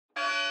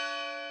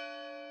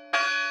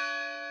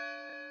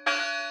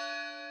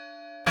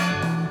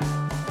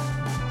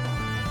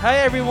Hi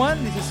everyone,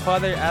 this is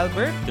Father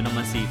Albert. Ito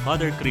naman si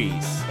Father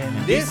Chris. And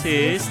this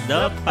is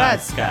the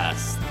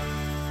podcast.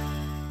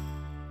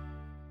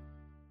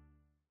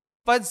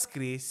 Pads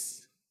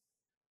Chris,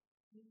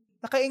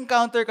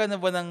 naka-encounter ka na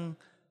ba ng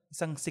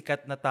isang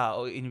sikat na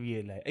tao in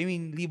real life? I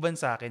mean, liban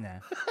sa akin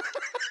ha.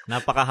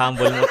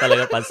 Napaka-humble mo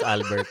talaga, Pads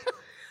Albert.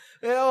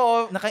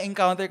 Pero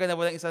naka-encounter ka na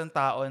ba ng isang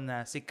tao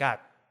na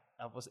sikat?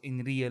 Tapos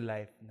in real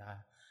life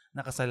na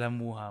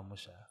nakasalamuha mo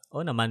siya?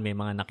 Oo naman, may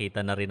mga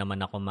nakita na rin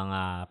naman ako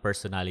mga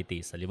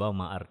personalities. Halimbawa,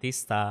 mga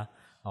artista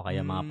o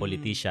kaya mga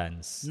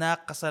politicians.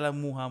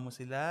 Nakasalamuha mo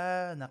sila,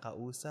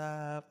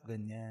 nakausap,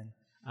 ganyan.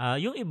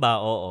 Yung iba,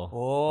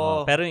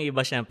 oo. Pero yung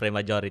iba, syempre,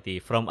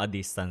 majority, from a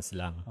distance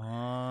lang.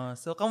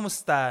 So,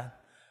 kamusta?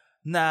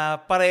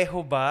 Na pareho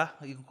ba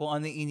kung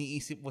ano yung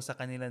iniisip mo sa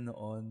kanila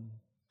noon?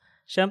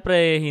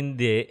 Syempre,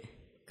 hindi.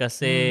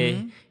 Kasi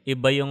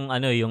iba yung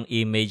yung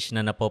image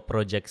na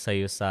napoproject sa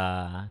iyo sa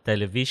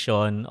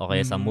television o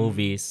kaya sa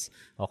movies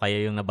o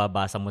kaya yung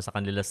nababasa mo sa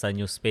kanila sa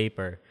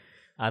newspaper.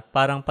 At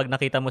parang pag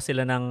nakita mo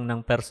sila ng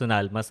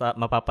personal,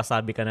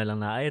 mapapasabi ka na lang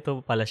na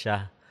ito pala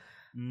siya.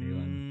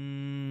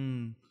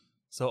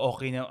 So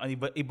okay na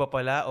iba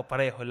pala o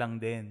pareho lang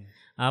din?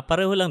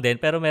 Pareho lang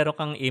din pero meron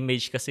kang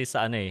image kasi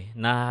sa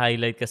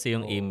na-highlight kasi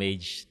yung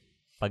image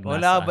pag nasa.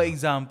 Wala ba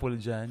example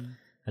diyan?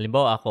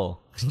 Halimbawa ako.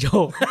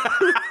 Joke.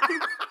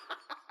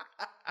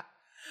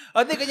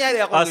 Di kanyari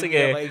ako.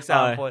 Sige.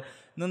 Example.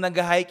 Nung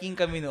nag-hiking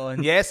kami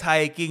noon, yes,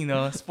 hiking,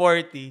 no?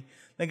 Sporty.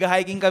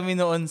 Nag-hiking kami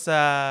noon sa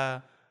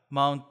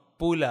Mount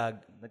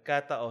Pulag.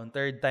 Nagkataon,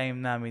 third time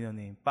namin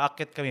noon .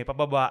 Paakyat kami,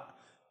 pababa,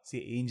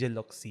 si Angel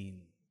Locsin.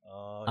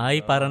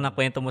 Parang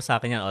nakwento mo sa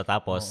akin yan.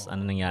 Tapos,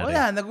 ano nangyari?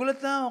 Wala, nagulat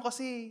lang ako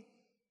kasi,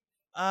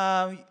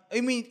 I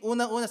mean,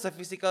 unang-una sa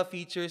physical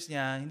features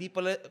niya, hindi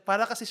pala,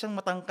 para kasi siyang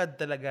matangkad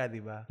talaga,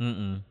 di ba?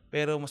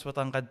 Pero mas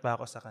matangkad pa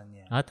ako sa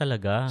kanya.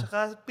 Talaga?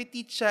 Tsaka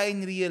petite siya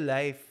in real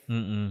life.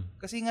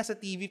 Kasi nga sa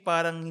TV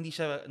parang hindi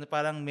siya,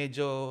 parang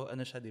medyo,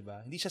 siya, di ba?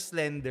 Hindi siya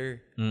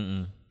slender.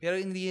 Pero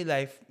in real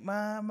life,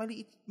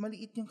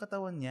 maliit yung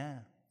katawan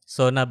niya.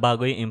 So,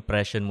 nabago yung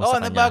impression mo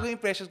sa kanya? Nabago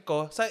yung impression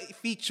ko sa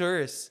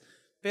features.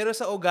 Pero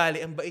sa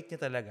ugali, ang bait niya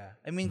talaga.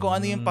 I mean, kung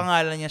ano yung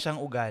pangalan niya siyang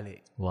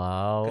ugali.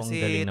 Wow,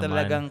 kasi ang galing naman. Kasi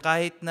talagang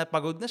kahit na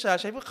pagod na siya,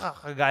 syempre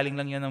kakagaling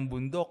lang yan ng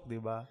bundok,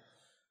 di ba?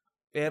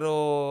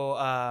 Pero,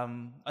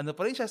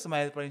 pa rin siya,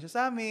 smile pa rin siya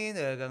sa amin,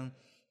 talagang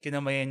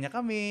kinamayan niya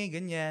kami,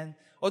 ganyan.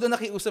 Although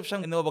nakiusap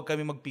siyang, wag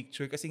kami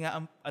mag-picture kasi nga,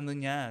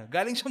 niya,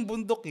 galing siyang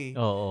bundok eh.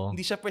 Oo.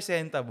 Hindi siya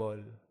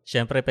presentable.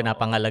 Siyempre,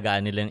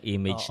 pinapangalagaan nila yung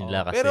image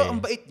nila kasi pero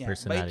ang bait niya,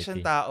 personality. Bait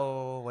siyang tao,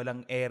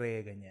 walang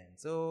ere, ganyan.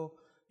 So,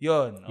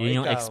 yun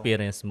yung ikaw.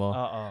 Experience mo.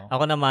 Oo.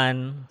 Ako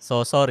naman,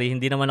 so sorry,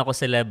 hindi naman ako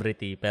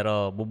celebrity,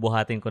 pero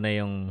bubuhatin ko na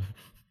yung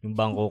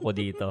bangko ko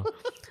dito.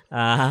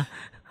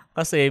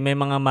 Kasi may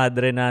mga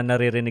madre na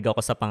naririnig ako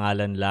sa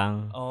pangalan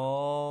lang.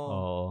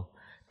 Oo.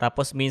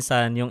 Tapos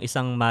minsan, yung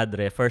isang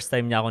madre, first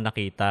time niya ako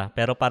nakita,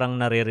 pero parang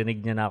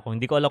naririnig niya na ako.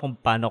 Hindi ko alam kung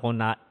paano ko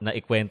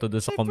naikwento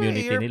doon sa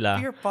community nila.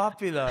 You're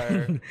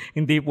popular.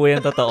 Hindi po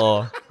yan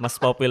totoo. Mas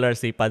popular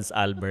si Pads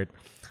Albert.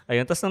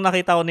 Ayun, tapos nung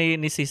nakita ko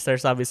ni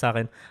sister, sabi sa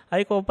akin,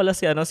 ay ko pala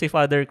si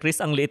Father Chris,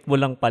 ang liit mo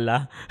lang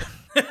pala.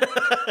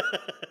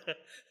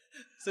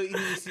 So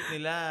iniisip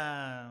nila.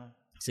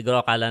 Siguro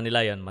akala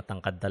nila yon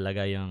matangkad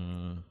talaga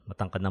yung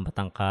matangkad na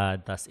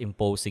matangkad, tapos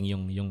imposing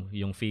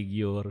yung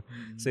figure.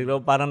 Siguro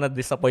parang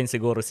na-disappoint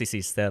siguro si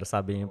sister,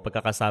 sabi niya,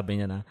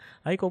 pagkakasabi niya na,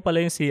 ay ko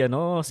pala yung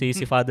si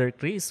Father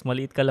Chris,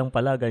 maliit ka lang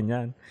pala,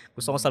 ganyan.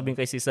 Gusto ko sabihin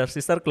kay sister,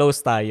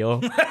 close tayo.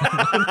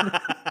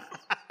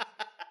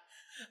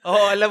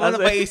 Alam mo,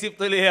 napaisip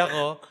tuloy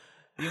ako.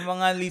 Yung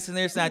mga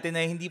listeners natin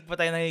na hindi pa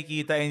tayo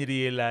nakikita in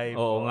real life.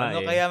 Oo nga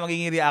kaya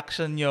magiging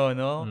reaction nyo,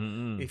 no?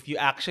 If you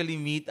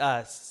actually meet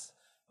us.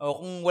 O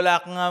kung wala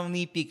ka nga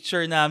ni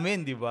picture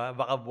namin, di ba?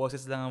 Baka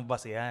boses lang ang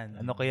basehan.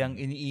 Ano kayang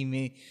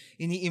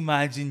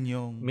ini-imagine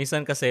nyo?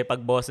 Minsan kasi pag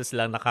boses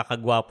lang,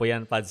 nakakagwapo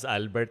yan, Pads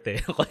Albert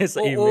Kaya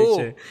sa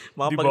image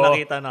Mga diba? Pag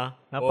nakita na,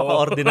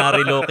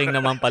 napaka-ordinary looking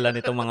naman pala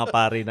nitong mga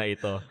pari na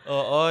ito.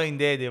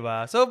 Hindi, di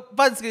ba? So,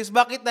 Pads Chris,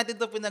 bakit natin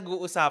ito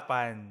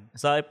pinag-uusapan?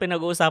 So,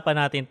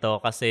 pinag-uusapan natin to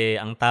kasi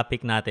ang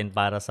topic natin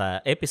para sa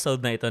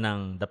episode na ito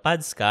ng The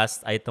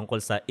Padscast ay tungkol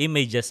sa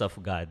images of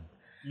God.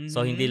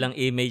 So, hindi lang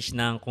image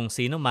ng kung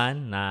sino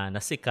man na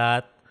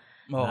sikat,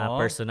 na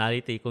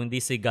personality, kundi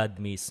si God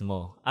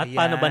mismo. At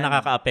paano ba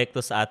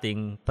nakaka-apekto sa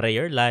ating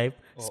prayer life,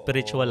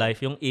 spiritual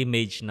life, yung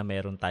image na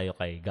meron tayo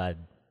kay God?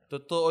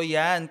 Totoo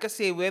yan.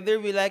 Kasi whether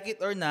we like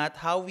it or not,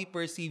 how we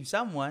perceive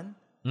someone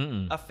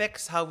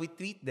affects how we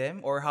treat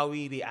them or how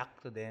we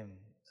react to them.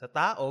 Sa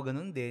tao,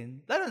 ganun din.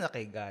 Lalo na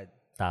kay God.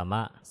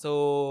 Tama.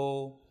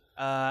 So,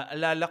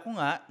 alala ko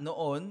nga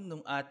noon,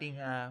 nung ating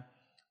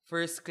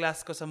first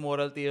class ko sa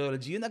moral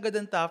theology, yun agad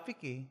ang topic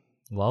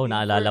Wow,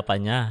 naalala pa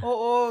niya.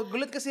 Oo,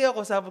 gulat kasi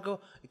ako. Sabi ko,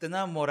 ito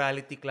na,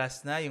 morality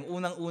class na. Yung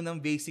unang-unang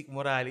basic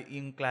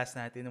morality, yung class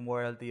natin ng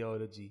moral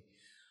theology.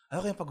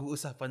 Ano kayong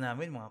pag-uusapan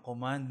namin? Mga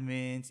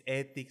commandments,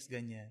 ethics,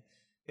 ganyan.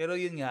 Pero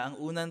yun nga, ang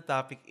unang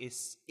topic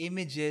is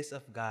images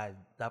of God.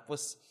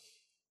 Tapos,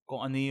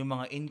 kung ano yung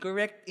mga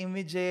incorrect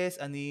images,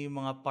 ano yung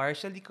mga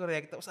partially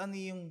correct, tapos ano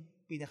yung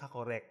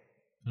pinaka-correct.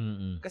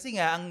 Kasi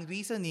nga, ang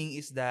reasoning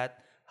is that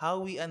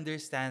how we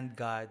understand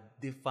God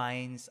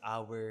defines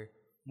our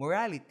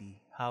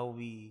morality, how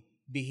we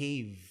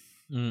behave.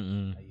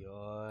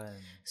 Ayun.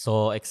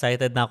 So,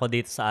 excited na ako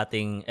dito sa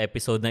ating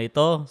episode na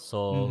ito.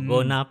 So,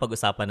 go na,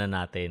 pag-usapan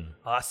na natin.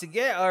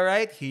 Sige,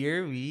 alright,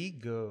 here we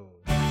go.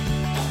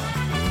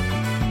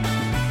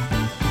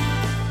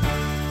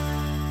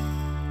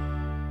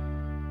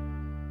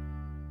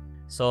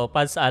 So,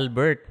 Pads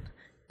Albert,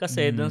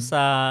 kasi dun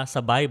sa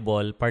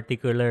Bible,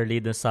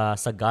 particularly dun sa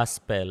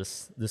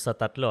Gospels, dun sa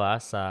tatlo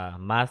sa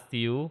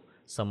Matthew,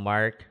 sa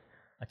Mark,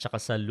 at saka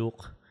sa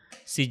Luke,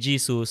 si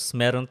Jesus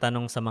merong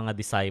tanong sa mga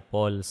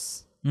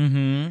disciples.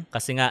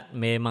 Kasi nga,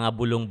 may mga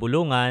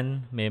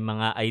bulong-bulungan, may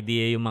mga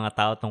idea yung mga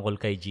tao tungkol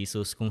kay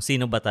Jesus kung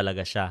sino ba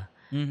talaga siya.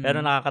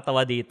 Pero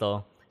nakakatawa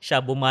dito, siya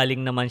bumaling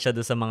naman siya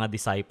doon sa mga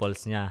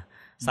disciples niya.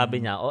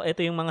 Sabi niya,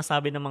 ito yung mga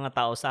sabi ng mga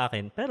tao sa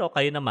akin, pero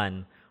kayo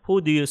naman, who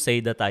do you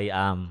say that I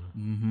am?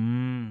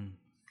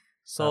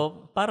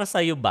 So, para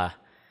sa iyo ba,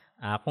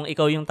 kung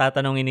ikaw yung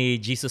tatanungin ni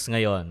Jesus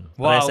ngayon,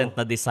 present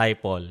na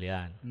disciple,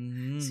 yan.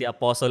 Si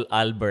Apostle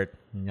Albert,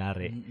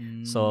 kunyari.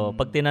 So,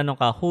 pag tinanong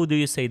ka, who do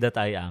you say that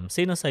I am?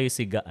 Sino sa'yo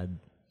si God?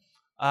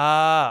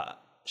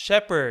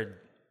 Shepherd.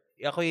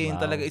 Ako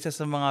yun talaga isa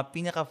sa mga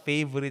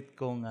pinaka-favorite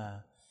kong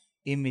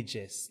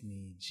images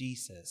ni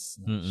Jesus.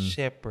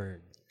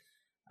 Shepherd.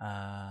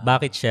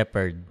 Bakit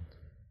shepherd?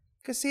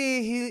 Kasi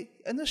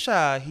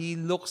he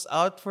looks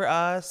out for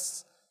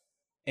us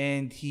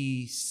and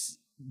he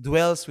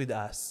dwells with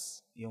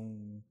us.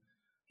 Yung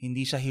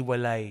hindi siya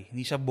hiwalay,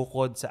 hindi siya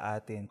bukod sa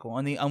atin. Kung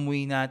ano yung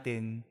amoy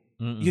natin,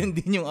 yun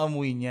din yung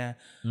amoy niya.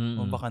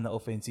 Kung baka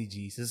na-offend si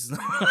Jesus.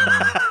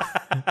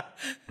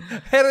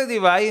 Pero di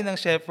ba, yun ang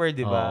shepherd,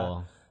 di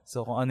ba?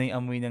 So kung ano yung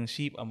amoy ng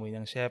sheep, amoy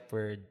ng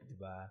shepherd, di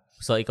ba?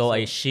 So ikaw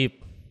ay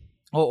sheep.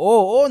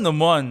 Oo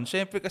naman.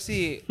 Siyempre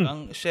kasi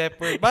ang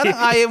shepherd, parang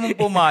ayaw mong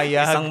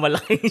pumayag. Isang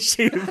malaking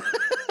sheep.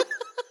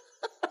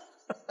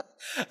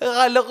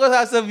 Akala ko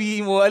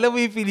sasabihin mo, alam mo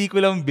yung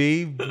pelikulang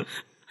Babe?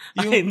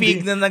 Yung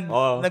pig na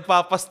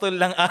nagpapastol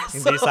ng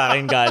aso. Hindi sa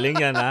akin galing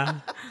yan,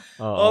 ha?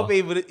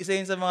 Favorite. Isa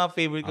yun sa mga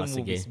favorite kong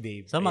movies,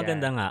 Babe. So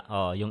maganda nga,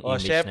 yung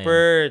image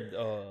shepherd,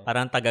 na yun.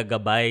 Parang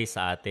tagagabay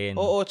sa atin.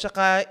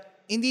 Tsaka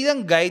hindi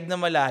lang guide na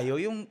malayo,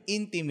 yung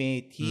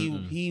intimate.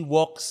 He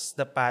walks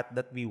the path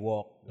that we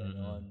walk.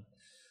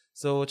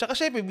 So, tsaka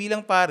syempre,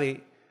 bilang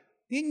pare,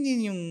 yun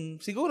yung,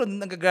 siguro,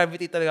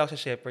 nag-gravitate talaga ako sa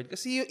shepherd.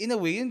 Kasi in a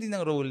way, yun din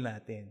ang role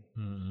natin.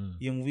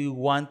 Yung we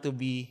want to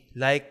be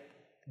like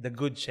the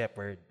good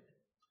shepherd.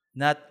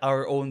 Not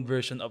our own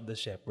version of the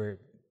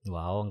shepherd.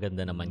 Wow, ang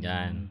ganda naman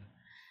yan.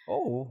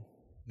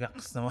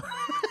 Gaks naman.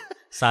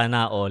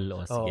 Sana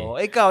all.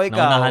 Sige. Ikaw.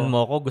 Naunahan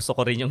mo ko, gusto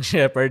ko rin yung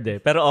shepherd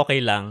Pero okay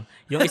lang.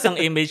 Yung isang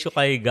image ko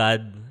kay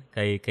God,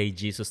 kay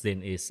Jesus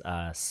din is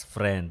as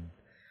friend.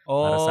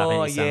 Para sa akin,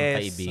 isang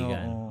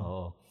kaibigan.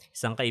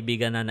 Isang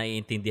kaibigan na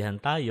naiintindihan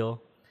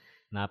tayo,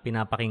 na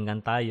pinapakinggan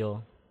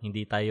tayo,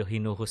 hindi tayo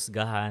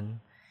hinuhusgahan,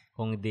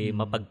 kung hindi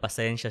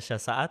mapagpasensya siya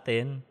sa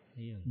atin,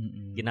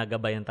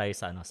 ginagabayan tayo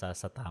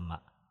sa tama.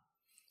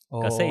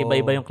 Kasi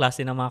iba-iba yung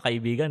klase ng mga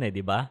kaibigan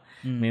di ba?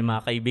 May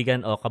mga kaibigan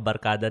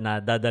kabarkada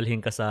na dadalhin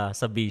ka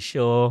sa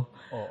bisyo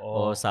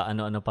o sa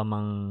ano-ano pa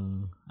mang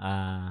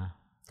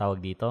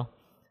tawag dito.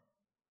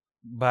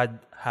 Bad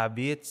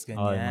habits,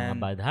 ganyan.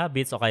 Mga bad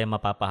habits o kaya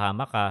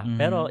mapapahama ka.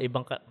 Pero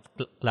ibang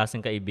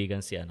klaseng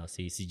kaibigan si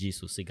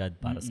Jesus, si God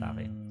para sa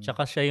akin.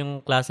 Tsaka siya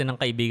yung klase ng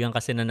kaibigan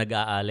kasi na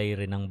nag-aalay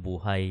rin ng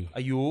buhay.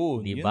 Ayun,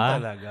 diba?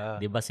 Yun talaga.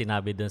 Diba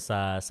sinabi dun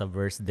sa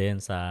verse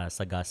din sa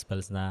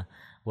Gospels na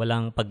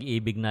walang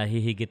pag-ibig na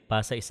hihigit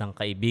pa sa isang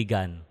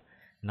kaibigan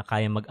na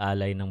kaya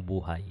mag-alay ng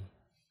buhay.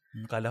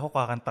 Kala ko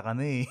kakanta ka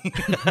na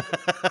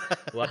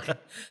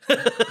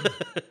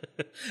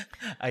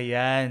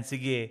Ayan,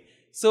 sige.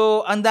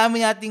 So, ang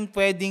dami nating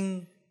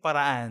pwedeng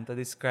paraan to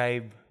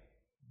describe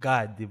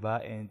God, di ba?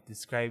 And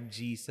describe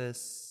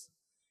Jesus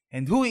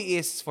and who He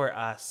is for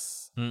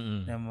us.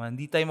 Naman,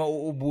 hindi tayo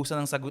mauubusan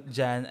ng sagot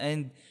dyan.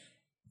 And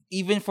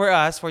even for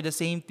us, for the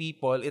same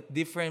people, at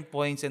different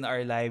points in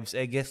our lives,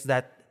 I guess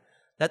that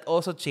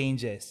also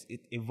changes.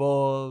 It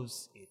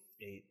evolves.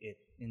 It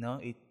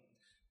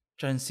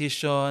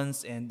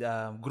transitions and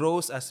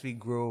grows as we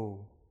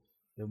grow.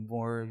 The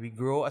more we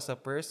grow as a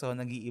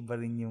person, nag-iiba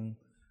rin yung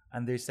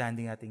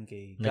understanding natin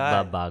kay God.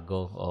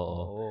 Nagbabago,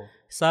 oo.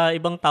 Sa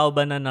ibang tao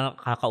ba na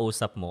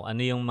nakakausap mo,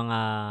 ano yung mga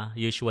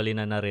usually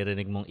na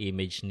naririnig mong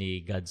image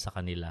ni God sa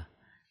kanila?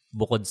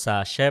 Bukod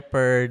sa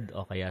shepherd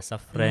o kaya sa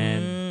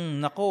friend?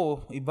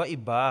 Nako,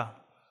 iba-iba.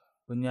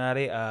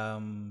 Kunyari,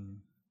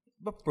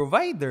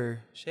 provider,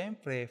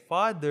 syempre,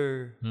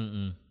 father,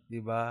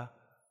 di ba?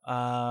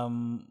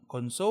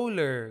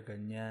 Consoler,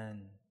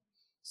 ganyan.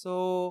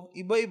 So,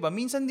 iba-iba.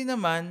 Minsan din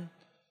naman,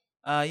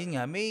 yun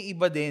nga, may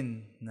iba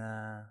din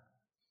na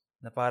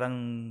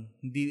parang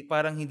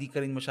hindi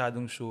ka rin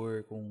masyadong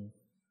sure kung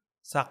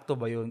sakto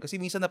ba yun? Kasi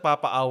minsan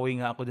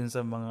napapaaway nga ako dun sa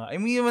mga, I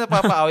mean, naman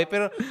napapaaway,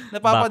 pero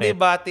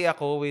napapadebate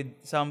ako with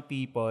some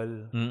people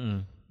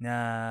na,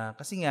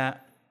 kasi nga,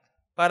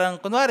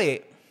 parang,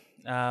 kunwari,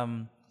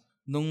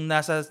 nung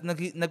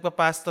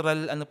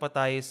nagpa-pastoral, pa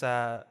tayo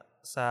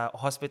sa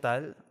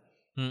hospital,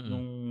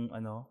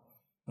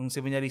 nung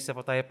seminarista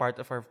pa tayo,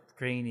 part of our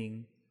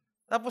training.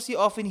 Tapos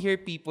you often hear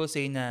people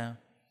say na,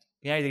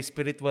 they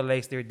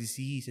spiritualize their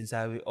disease and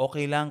sabi,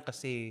 okay lang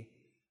kasi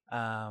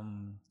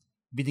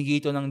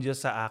binigay ito ng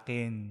Diyos sa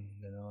akin.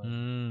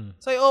 Ganon.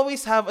 So I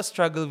always have a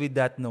struggle with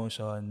that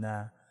notion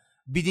na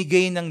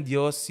binigay ng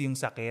Diyos yung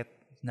sakit,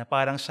 na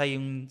parang siya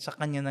yung sa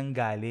kanya nang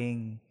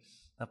galing.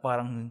 Na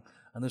parang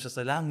siya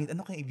sa langit,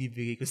 ano kaya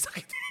ibibigay ko sa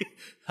sakit?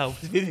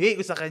 Tapos ibibigay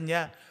ko sa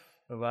kanya.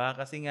 Diba?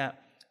 Kasi nga,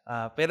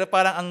 pero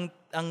parang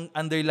ang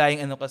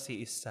underlying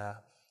kasi is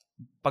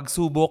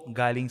pagsubok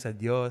galing sa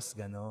Diyos.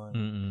 Ganon.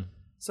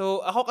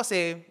 So, ako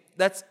kasi,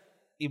 that's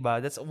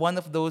one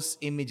of those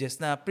images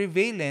na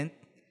prevalent,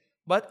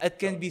 but it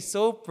can be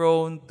so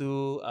prone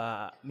to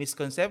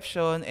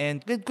misconception and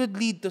could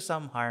lead to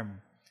some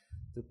harm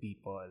to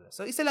people.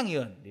 So, isa lang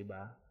yun, di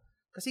ba?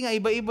 Kasi nga,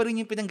 iba-iba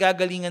rin yung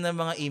pinanggagalingan ng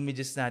mga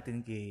images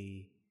natin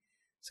kay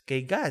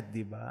God,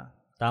 di ba?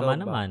 Tama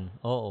naman,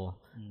 oo.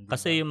 Diba?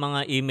 Kasi yung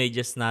mga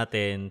images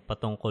natin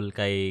patungkol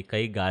kay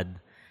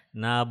God,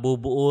 na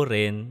bubuo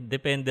rin,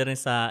 depende rin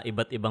sa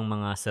iba't ibang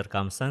mga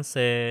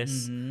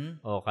circumstances,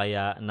 o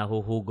kaya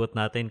nahuhugot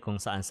natin kung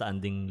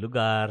saan-saan ding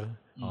lugar,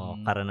 o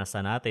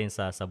karanasan natin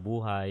sa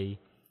buhay.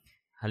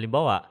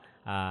 Halimbawa,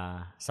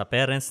 sa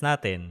parents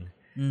natin,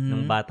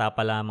 nung bata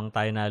pa lamang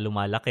tayo na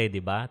lumalaki,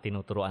 di ba?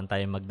 Tinuturuan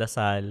tayo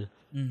magdasal.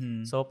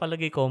 So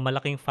palagi ko,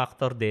 malaking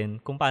factor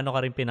din kung paano ka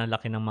rin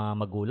pinalaki ng mga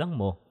magulang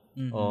mo,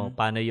 o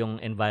paano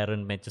yung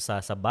environment sa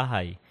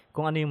bahay,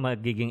 kung ano yung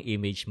magiging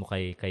image mo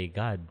kay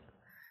God.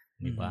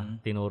 Diba?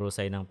 Tinuro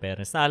sa'yo ng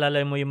parents.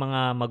 Naalala mo yung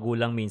mga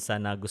magulang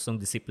minsan na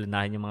gustong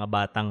disiplinahin yung mga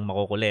batang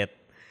makukulit.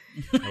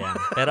 Ayan.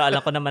 Pero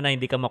alam ko naman na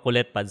hindi ka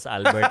makulit, Pads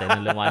Albert,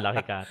 nung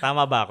lumalaki ka.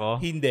 Tama ba ako?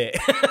 Hindi.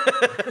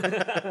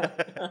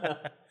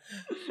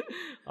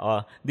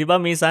 Di ba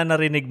minsan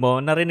narinig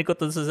ko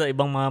to sa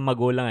ibang mga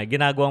magulang,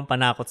 ginagawang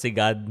panakot si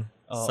God.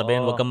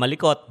 Sabihin, huwag kang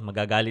malikot,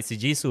 magagalit si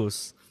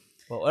Jesus.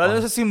 Wala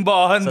na sa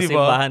simbahan, di ba? Sa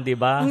simbahan, di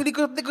ba? Ang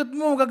likot-likot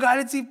mo,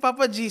 magagalit si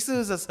Papa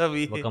Jesus,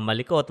 sasabihin. Huwag kang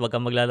malikot, huwag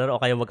kang maglalaro,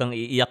 o kaya huwag kang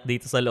iiyak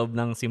dito sa loob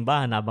ng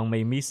simbahan habang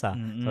may misa.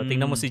 So,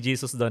 tingnan mo si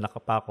Jesus doon,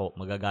 nakapako,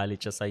 magagalit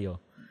siya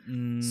sa'yo.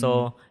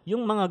 So,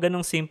 yung mga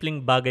ganong simpleng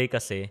bagay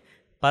kasi,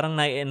 parang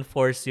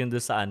na-enforce yun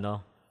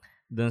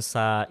doon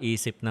sa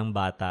isip ng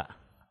bata.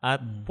 At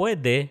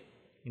pwede,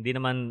 hindi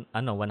naman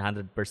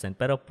 100%,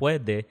 pero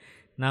pwede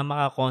na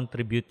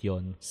makakontribute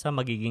yon sa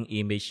magiging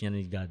image niya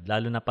ni God,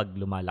 lalo na pag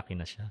lumalaki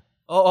na siya.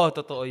 Oo,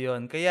 totoo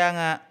yun. Kaya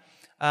nga,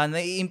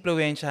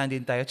 nai-impluwensyahan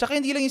din tayo. Tsaka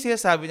hindi lang yung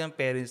sinasabi ng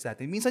parents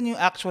natin. Minsan yung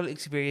actual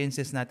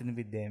experiences natin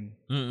with them.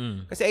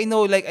 Kasi I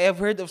know, I have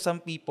heard of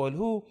some people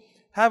who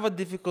have a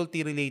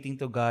difficulty relating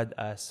to God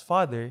as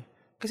Father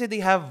kasi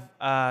they have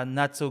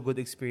not so good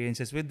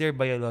experiences with their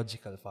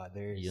biological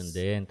fathers. Yun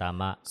din,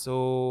 tama.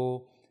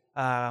 So,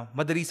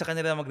 madali sa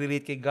kanila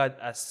mag-relate kay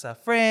God as a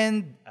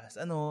friend,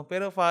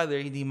 pero Father,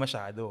 hindi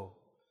masyado.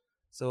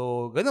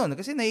 So, ganun.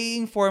 Kasi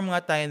nai-inform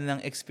nga tayo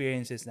ng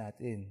experiences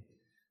natin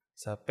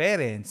sa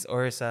parents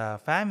or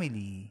sa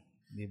family.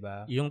 Di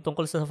ba? Yung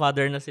tungkol sa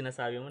father na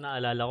sinasabi mo,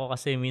 naalala ko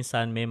kasi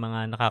minsan may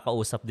mga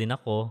nakakausap din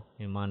ako,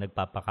 yung mga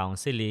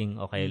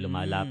nagpapa-counseling o kaya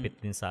lumalapit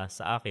din sa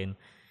akin.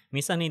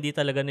 Minsan hindi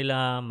talaga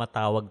nila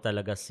matawag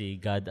talaga si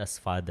God as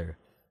Father.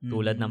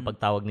 Tulad ng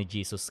pagtawag ni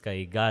Jesus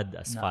kay God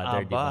as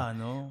Father, di ba?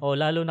 No? O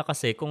lalo na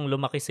kasi kung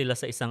lumaki sila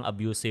sa isang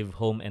abusive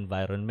home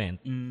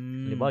environment.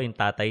 Di ba? Yung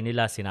tatay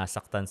nila,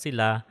 sinasaktan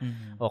sila.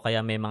 O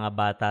kaya may mga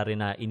bata rin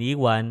na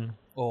iniwan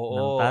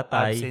ng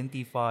tatay.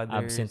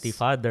 Absentee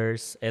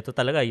fathers. Ito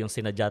talaga, yung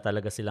sinadya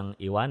talaga silang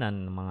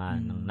iwanan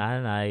ng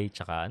nanay,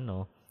 tsaka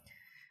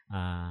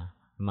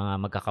mga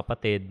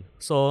magkakapatid.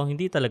 So,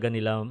 hindi talaga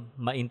nila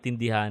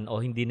maintindihan o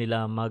hindi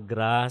nila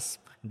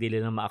mag-grasp, hindi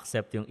nila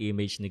ma-accept yung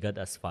image ni God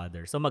as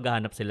Father. So,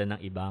 maghahanap sila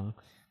ng ibang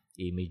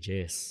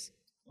images.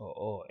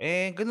 Oo.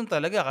 Ganun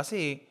talaga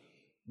kasi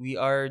we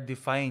are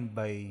defined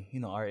by,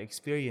 our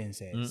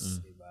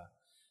experiences. Diba?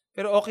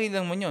 Pero okay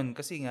lang mo yun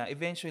kasi nga,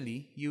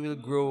 eventually, you will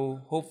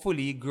grow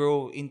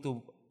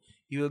into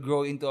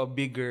a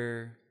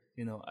bigger,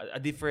 a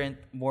different,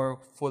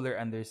 more fuller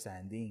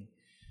understanding.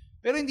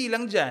 Pero hindi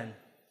lang dyan.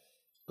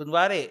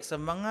 Kunwari, sa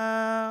mga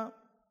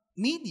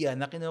media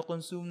na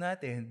kinokonsume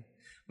natin,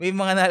 may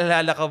mga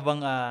naalala ka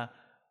bang,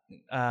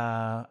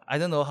 I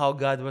don't know, how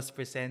God was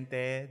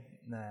presented,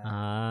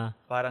 na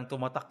parang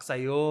tumatak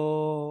sa'yo,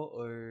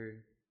 or,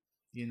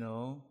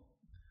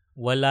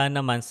 Wala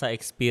naman sa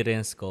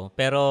experience ko.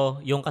 Pero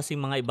yung kasi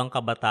mga ibang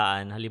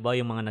kabataan, halimbawa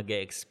yung mga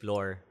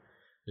nag-e-explore,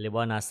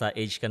 halimbawa nasa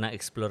age ka ng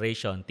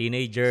exploration,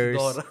 teenagers,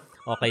 si Dora.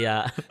 O kaya,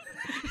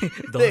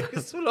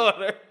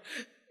 Explorer.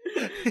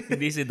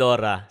 Hindi si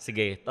Dora.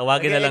 Sige,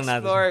 tawagin na lang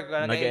natin.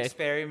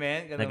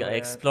 Nag-experiment.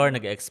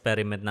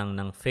 Nag-experiment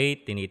ng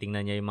faith.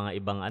 Tinitingnan niya yung mga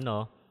ibang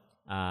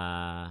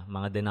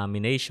mga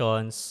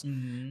denominations.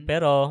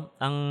 Pero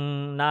ang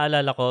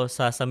naalala ko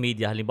sa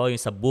media, halimbawa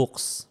yung sa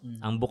books.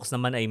 Ang books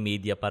naman ay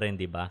media pa rin,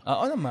 di ba?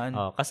 Oo naman.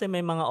 Kasi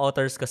may mga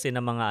authors kasi na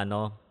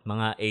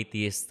mga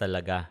atheists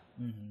talaga.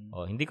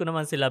 Hindi ko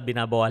naman sila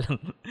binabawalang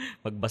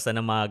magbasa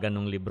ng mga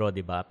ganong libro,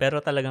 di ba?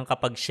 Pero talagang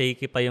kapag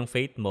shaky pa yung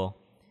faith mo,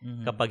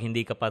 kapag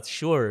hindi ka pa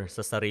sure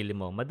sa sarili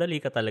mo, madali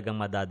ka talagang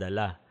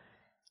madadala.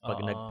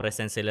 Pag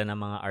nag-present sila ng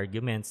mga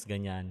arguments,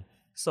 ganyan.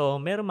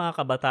 So, meron mga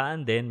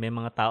kabataan din, may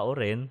mga tao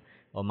rin,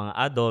 o mga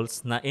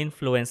adults na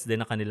influence din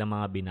na kanilang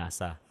mga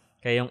binasa.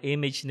 Kaya yung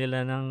image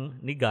nila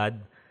ni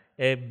God,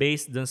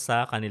 based dun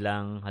sa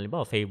kanilang,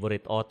 halimbawa,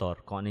 favorite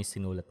author, kung ano yung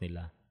sinulat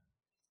nila.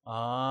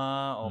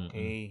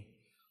 Okay.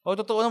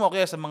 Totoo naman,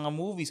 kaya sa mga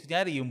movies,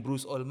 kunyari yung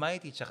Bruce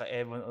Almighty tsaka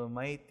Evan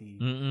Almighty,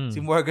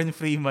 si Morgan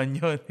Freeman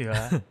yun, di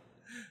ba?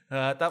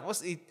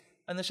 Tapos,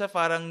 siya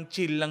parang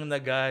chill lang na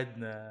God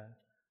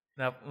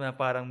na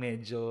parang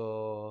medyo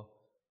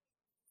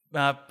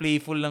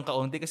playful lang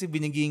kaunti kasi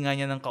binigyan nga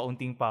niya ng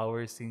kaunting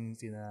powers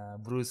sina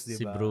Bruce, di ba?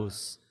 Si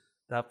Bruce.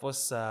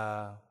 Tapos,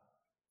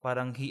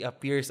 parang he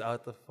appears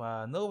out of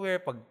nowhere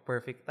pag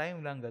perfect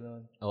time lang,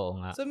 ganun. Oo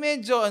nga. So,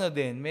 medyo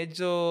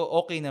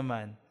okay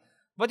naman.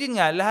 But yun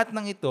nga, lahat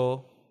ng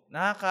ito,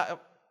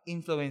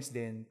 nakaka-influence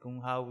din kung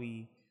how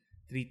we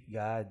treat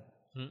God.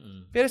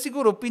 Pero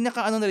siguro,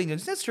 pinaka-ano na rin yun,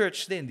 sa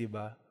church din, di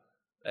ba?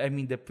 I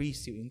mean, the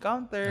priests you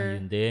encounter,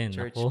 ayun din,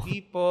 church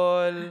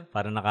people.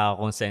 Parang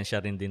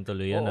nakakakonsensya rin din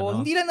tuloy yan, ano?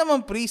 Hindi lang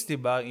naman priest, di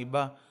ba?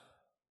 Iba,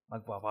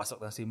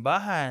 magpapasok ng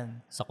simbahan.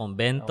 Sa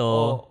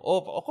kumbento.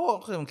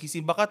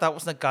 Magsisimba ka,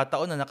 tapos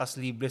nagkataon na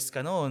naka-sleeveless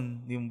ka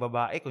noon, yung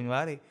babae,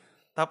 kunwari.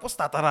 Tapos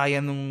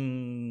tatarayan nung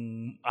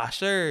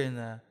usher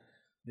na,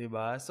 di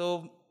ba?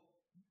 So,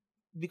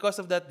 because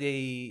of that,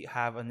 they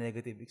have a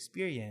negative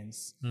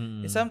experience.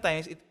 And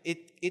sometimes, it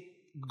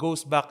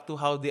goes back to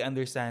how they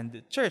understand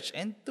the church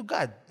and to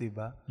God, di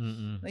ba?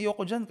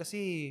 Ayoko dyan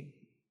kasi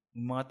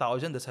yung mga tao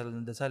dyan, dasal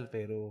ng dasal,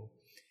 pero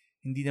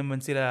hindi naman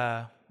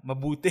sila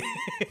mabuti.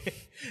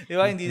 Di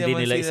ba? Hindi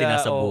naman nila sila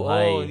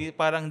isinasabuhay.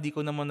 Parang hindi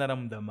ko naman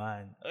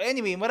naramdaman.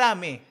 Anyway,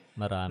 marami.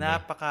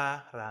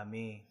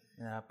 Napakarami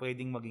na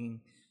pwedeng maging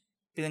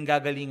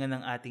pinanggagalingan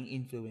ng ating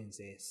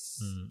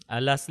influences.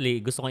 Lastly,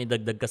 gusto kong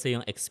idagdag kasi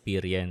yung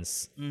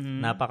experience.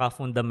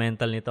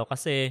 Napaka-fundamental nito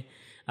kasi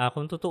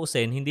kung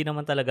tutuusin, hindi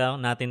naman talaga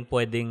natin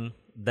pwedeng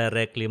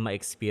directly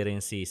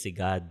ma-experience si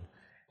God.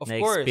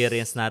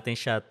 Na-experience natin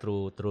siya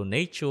through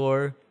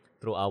nature,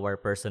 through our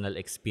personal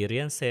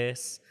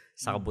experiences,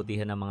 sa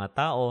kabutihan ng mga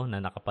tao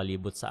na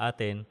nakapalibot sa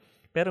atin.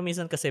 Pero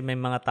minsan kasi may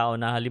mga tao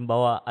na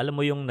halimbawa, alam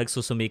mo yung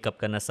nagsusumikap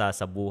ka na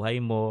sa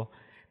buhay mo,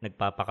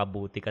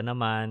 nagpapakabuti ka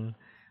naman,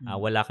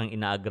 wala kang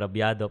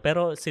inaagrabyado,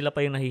 pero sila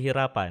pa yung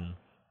nahihirapan.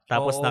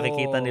 Tapos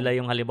nakikita nila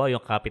yung halimbawa,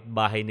 yung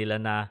kapitbahay nila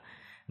na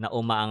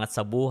umaangat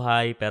sa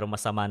buhay, pero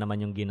masama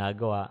naman yung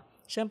ginagawa.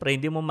 Siyempre,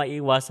 hindi mo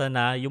maiwasan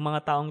na yung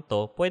mga taong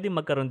to, pwede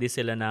magkaroon din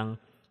sila ng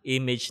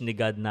image ni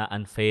God na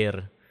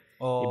unfair.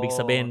 Ibig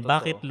sabihin,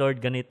 bakit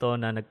Lord ganito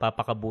na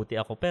nagpapakabuti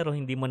ako pero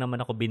hindi mo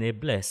naman ako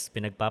bine-bless,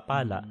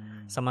 pinagpapala.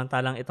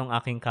 Samantalang itong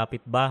aking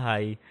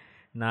kapitbahay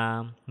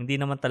na hindi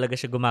naman talaga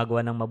siya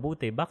gumagawa ng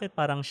mabuti, bakit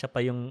parang siya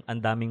pa yung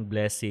andaming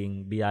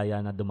blessing,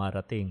 biyaya na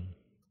dumarating?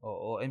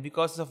 And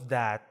because of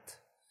that,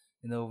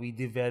 we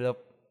develop,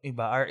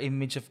 our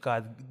image of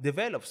God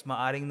develops.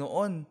 Maaring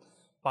noon,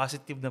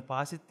 positive na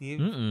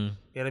positive.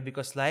 Pero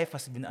because life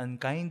has been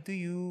unkind to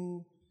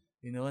you,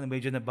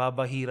 medyo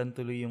nababahiran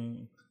tuloy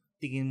yung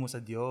tingin mo sa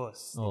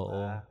Diyos.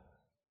 Diba?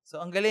 So,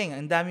 ang galing.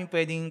 Ang daming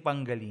pwedeng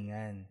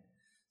panggalingan.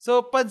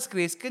 So, Pads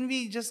Chris, can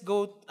we just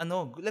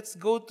let's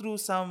go through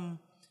some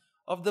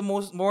of the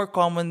more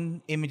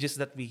common images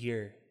that we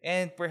hear.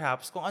 And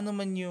perhaps, kung ano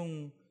man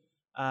yung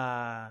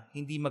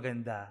hindi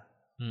maganda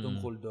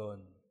tungkol doon.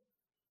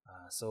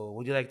 So,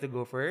 would you like to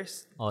go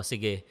first?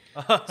 Sige.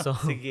 So,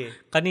 sige.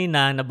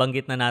 Kanina,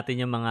 nabanggit na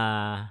natin yung mga,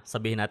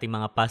 sabihin natin,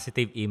 mga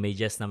positive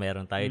images na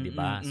meron tayo, di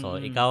ba? So,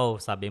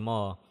 ikaw, sabi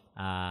mo,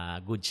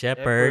 good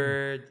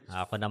shepherd.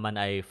 Ako naman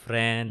ay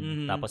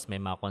friend. Tapos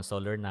may mga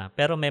consoler na.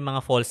 Pero may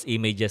mga false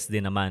images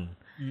din naman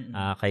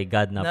kay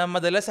God na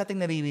madalas nating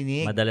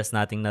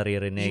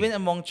naririnig. Even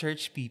among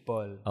church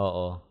people.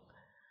 Oo.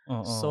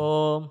 So,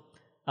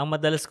 ang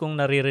madalas kong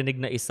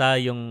naririnig na isa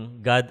yung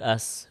God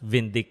as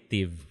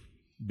vindictive.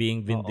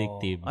 Being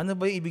vindictive. Ano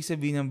ba yung ibig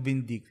sabihin ng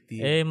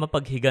vindictive?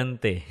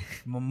 Mapaghigante.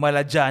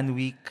 Mala John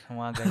Wick,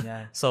 mga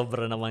ganyan.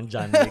 Sobra naman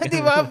John Wick.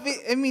 Di ba?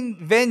 I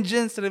mean,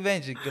 vengeance,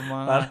 revenge. Yung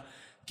mga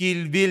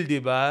Kill Bill, di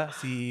ba?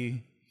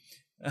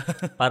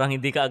 Parang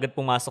hindi ka agad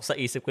pumasok sa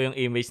isip ko yung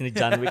image ni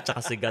John Wick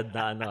tsaka si God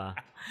na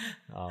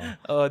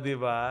di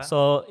ba?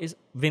 So,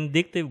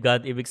 vindictive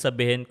God, ibig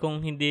sabihin,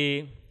 kung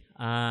hindi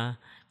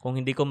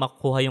ko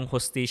makuha yung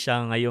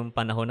hustisya ngayong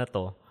panahon na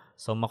to,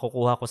 so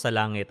makukuha ko sa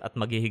langit at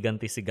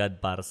maghihiganti si God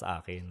para sa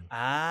akin.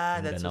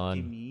 That's what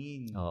you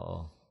mean.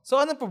 Oo.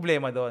 So, anong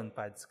problema doon,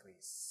 Pads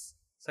Chris?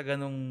 Sa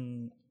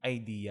ganong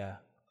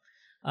idea?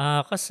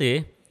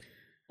 Kasi,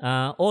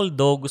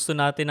 Although gusto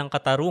natin ng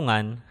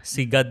katarungan,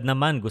 si God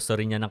naman gusto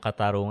rin niya ng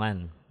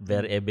katarungan.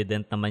 Very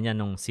evident naman yan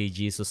nung si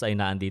Jesus ay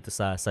naandito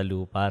sa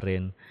lupa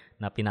rin,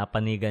 na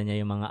pinapanigan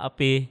niya yung mga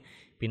api,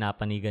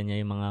 pinapanigan niya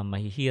yung mga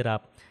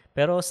mahihirap.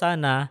 Pero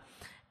sana,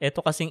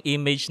 eto kasing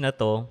image na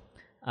to,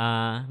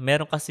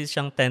 meron kasi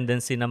siyang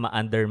tendency na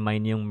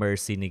ma-undermine yung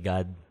mercy ni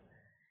God.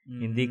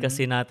 Hindi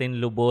kasi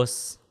natin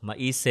lubos,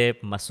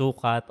 maisip,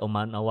 masukat o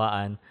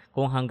manawaan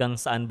kung hanggang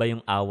saan ba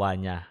yung awa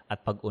niya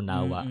at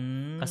pag-unawa.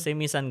 Kasi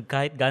minsan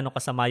kahit gaano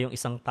kasama yung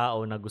isang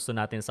tao na gusto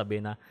natin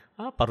sabihin na,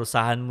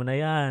 parusahan mo na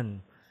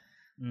yan.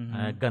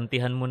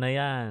 Gantihan mo na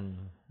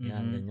yan.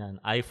 Yan, ganyan.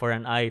 Eye for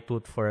an eye,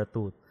 tooth for a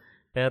tooth.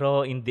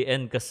 Pero in the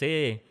end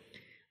kasi,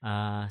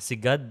 si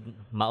God,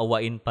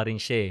 maawain pa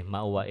rin siya,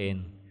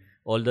 maawain.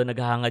 Although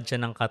naghahangad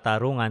siya ng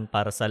katarungan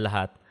para sa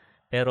lahat,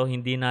 pero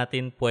hindi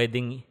natin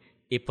pwedeng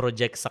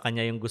i-project sa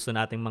kanya yung gusto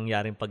nating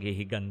mangyaring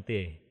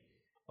paghihiganti.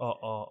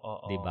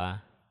 Oo. Diba?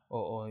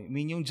 Oo. I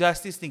mean, yung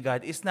justice ni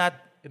God is not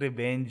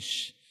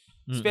revenge.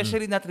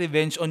 Especially not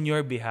revenge on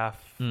your behalf.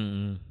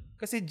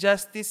 Kasi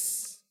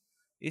justice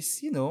is,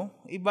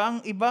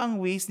 iba ang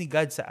ways ni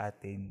God sa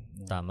atin.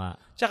 Tama.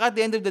 Tsaka at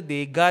the end of the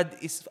day, God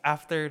is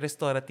after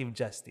restorative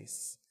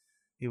justice.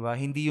 Diba?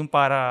 Hindi yung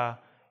para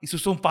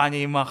isusumpa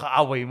niya yung mga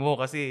kaaway mo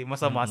kasi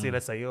masama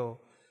sila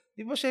sa'yo.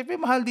 Diba, syempre,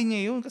 mahal din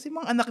niya yun kasi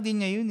mga anak din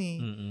niya yun eh.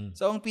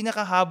 So, ang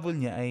pinakahabol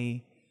niya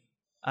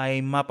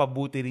ay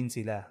mapabuti rin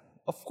sila.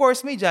 Of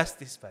course, may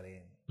justice pa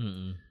rin.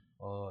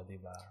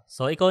 Diba?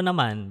 So, ikaw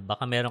naman,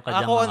 baka meron ka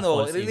diyang mga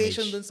false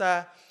relation image. dun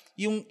sa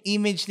yung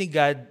image ni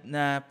God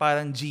na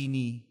parang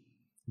genie.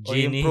 O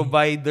yung Genie?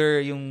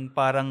 provider, yung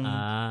parang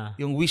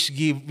yung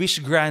wish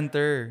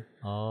granter.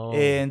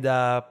 And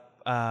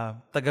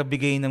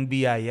tagabigay ng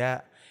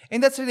biyaya. And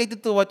that's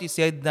related to what you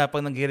said na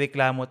pag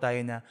nagreklamo tayo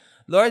na,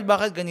 Lord,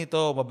 bakit ganito?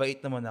 Mabait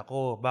naman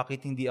ako.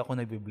 Bakit hindi ako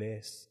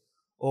nabibless?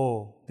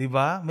 Di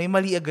ba? May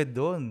mali agad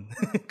doon.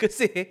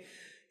 Kasi,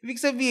 ibig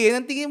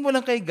sabihin, ang tingin mo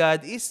lang kay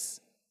God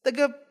is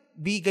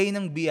taga-bigay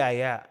ng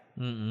biyaya.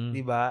 Di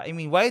ba? I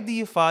mean, why do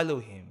you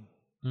follow Him?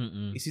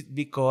 Is it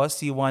because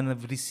you want to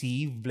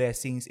receive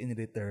blessings in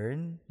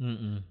return?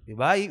 Di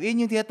ba?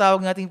 Yun yung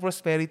tinatawag nating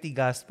prosperity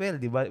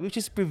gospel, di ba? Which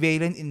is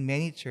prevalent in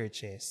many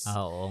churches.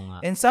 Oo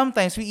nga. And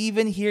sometimes we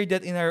even hear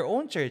that in our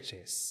own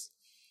churches.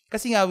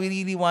 Kasi nga, we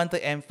really want to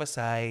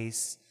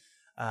emphasize,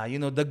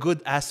 the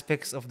good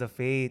aspects of the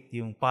faith,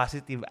 yung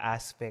positive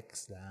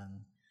aspects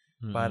lang.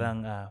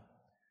 Parang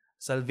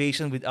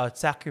salvation without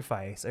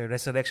sacrifice or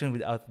resurrection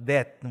without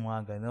death,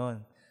 mga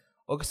ganon.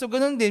 O gusto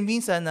ganon din,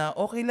 minsan na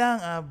okay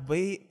lang,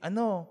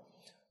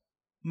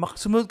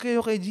 sumunod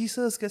kayo kay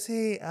Jesus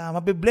kasi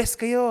mabibless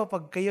kayo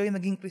pag kayo ay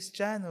naging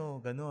Kristiyano,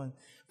 ganon.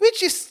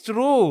 Which is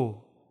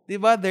true.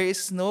 Diba? There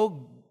is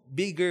no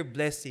bigger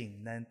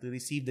blessing than to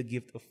receive the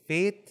gift of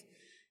faith,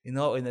 in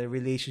a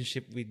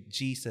relationship with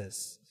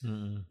Jesus.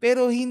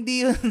 Pero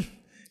hindi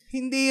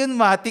yun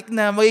matik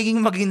na magiging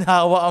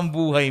maginhawa ang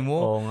buhay mo.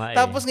 Oo nga,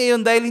 Tapos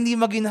ngayon, dahil hindi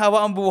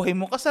maginhawa ang buhay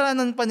mo,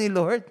 kasalanan pa ni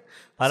Lord.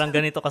 Parang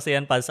ganito kasi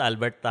yan, Pals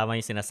Albert, tama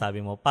yung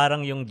sinasabi mo.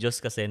 Parang yung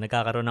Diyos kasi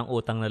nagkakaroon ng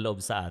utang na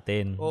loob sa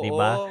atin. Di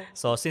ba?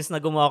 So, since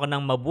nagawa ko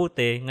ng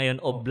mabuti, ngayon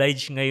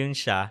obliged ngayon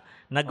siya,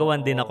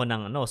 nagawan din ako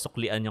ng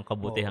suklian yung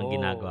kabutihang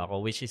ginagawa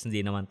ko, which is hindi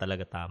naman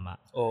talaga tama.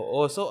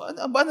 So,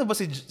 ano ba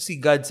si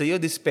God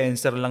sa'yo?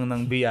 Dispenser lang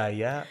ng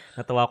biyaya?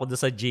 Natawa ko doon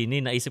sa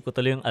Genie, naisip ko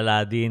tuloy yung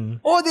Aladdin.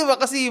 Di ba?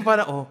 Kasi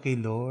parang, okay,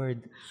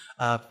 Lord,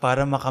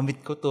 para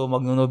makamit ko to,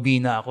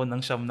 magno-novena ako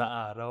ng 9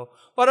 na araw.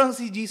 Parang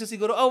si Jesus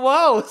siguro,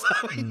 wow!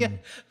 Sabi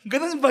niya,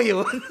 ganun ba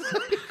yun?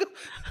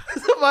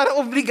 So, parang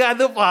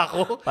obligado pa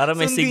ako. Para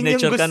may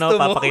signature ka,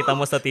 papakita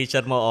mo sa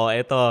teacher mo,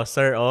 eto,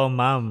 sir,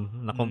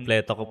 ma'am,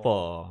 nakompleto ko po.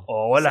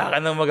 Wala ka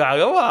nang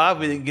magagawa.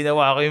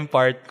 Ginawa ko yung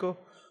part ko.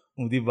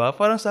 Di ba?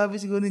 Parang sabi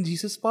siguro ni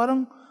Jesus,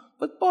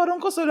 ba't parang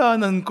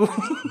kasalanan ko?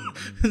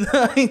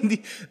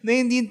 na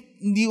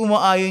hindi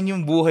umaayon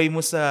yung buhay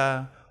mo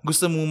sa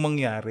gusto mong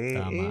mangyari.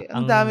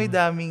 Ang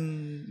dami-daming,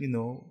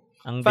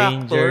 ang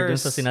factors. Danger dun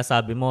sa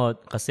sinasabi mo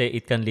kasi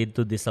it can lead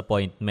to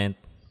disappointment.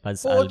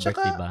 Pals Albert,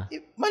 diba?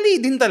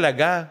 Mali din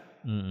talaga.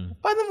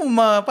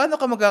 Paano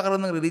ka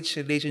magkakaroon ng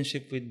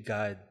relationship with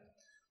God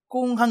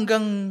kung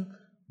hanggang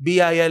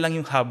biyaya lang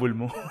yung habol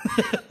mo?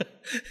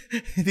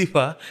 Di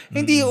ba?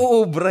 Hindi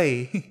uubra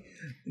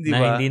Di ba?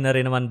 Na hindi na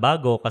rin naman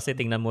bago kasi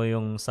tingnan mo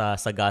yung sa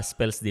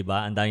Gospels, di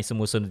ba? Ang daming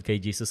sumusunod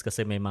kay Jesus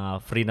kasi may mga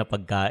free na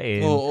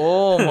pagkain.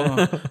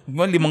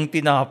 Mga 5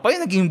 tinapay,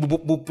 naging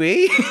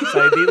buffet.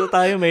 Kaya dito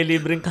tayo, may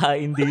libreng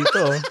kain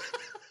dito.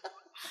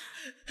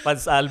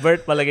 Pals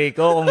Albert, palagay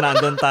ko, kung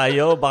nandun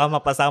tayo, baka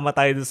mapasama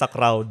tayo dun sa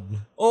crowd.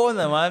 Oo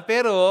naman,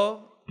 pero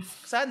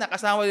sana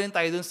kasama din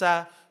tayo dun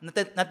sa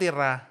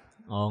natira.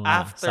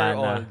 After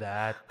all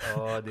that.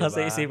 Diba?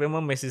 Kasi isipin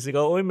mo, may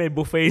sisigaw, may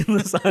buffet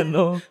na sa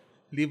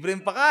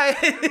libreng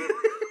pakain.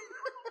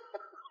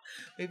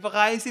 May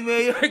pakain si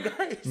Mayor,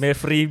 guys. May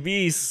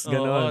freebies.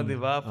 Ganon.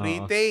 Diba? Free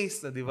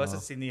taste. Diba? Sa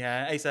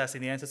sinihan,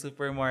 sa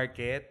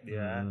supermarket.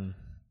 Diba?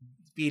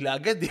 Pila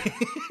agad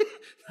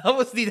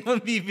Tapos di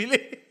naman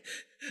bibili.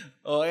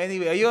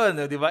 Anyway, ayun.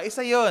 Diba?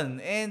 Isa yun.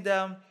 And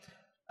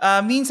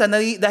minsan,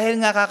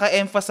 dahil nga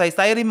kaka-emphasize,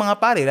 tayo rin mga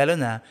pare, lalo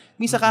na,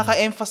 minsan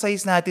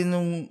kaka-emphasize natin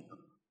nung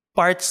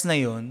parts na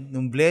yon,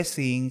 nung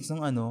blessings,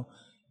 nung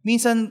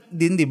minsan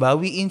din, di ba,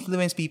 we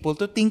influence people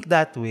to think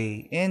that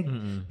way. And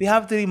we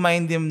have to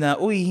remind them na,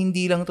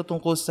 hindi lang ito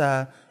tungkol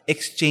sa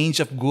exchange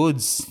of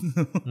goods.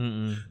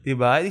 Di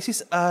ba? This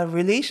is a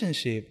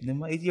relationship.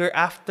 Diba? You're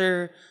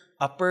after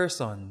a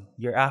person.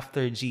 You're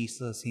after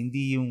Jesus.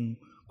 Hindi yung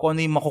kung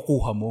ano yung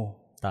makukuha mo.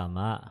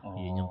 Tama.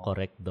 Yun yung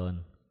correct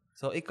doon.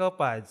 So, ikaw,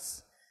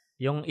 Pads?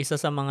 Yung isa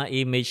sa mga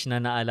image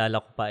na naalala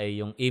ko pa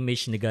ay yung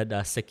image ni God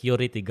as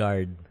security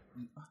guard.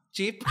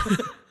 Chip?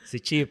 Si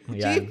Chip.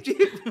 Yan. Chip.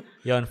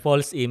 Yon,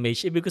 false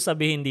image. Ibig ko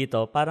sabihin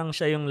dito, parang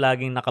siya yung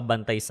laging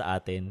nakabantay sa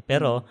atin.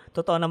 Pero,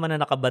 totoo naman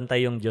na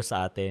nakabantay yung Diyos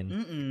sa atin.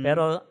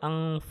 Pero,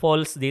 ang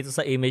false dito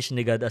sa image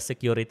ni God as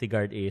security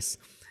guard is,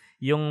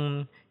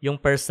 yung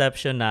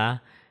perception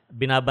na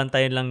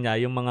binabantayan lang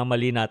niya yung mga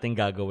mali nating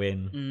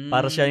gagawin.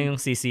 Para siya yung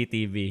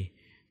CCTV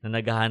na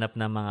naghahanap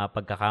ng mga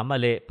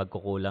pagkakamali,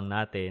 pagkukulang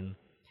natin.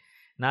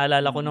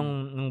 Naalala ko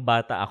nung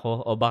bata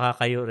ako, o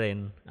baka kayo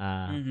rin,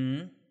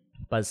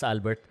 Paz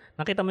Albert,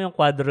 nakita mo yung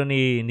kwadro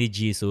ni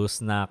Jesus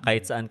na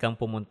kahit saan kang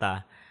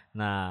pumunta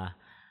na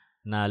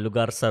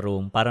lugar sa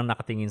room, parang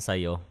nakatingin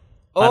sa'yo.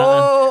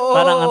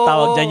 Parang ang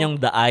tawag dyan yung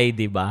the eye,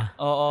 di ba?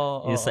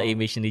 Yung sa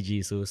image ni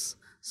Jesus.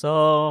 So,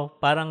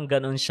 parang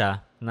ganun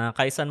siya, na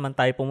kahit saan man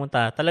tayo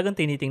pumunta, talagang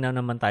tinitingnan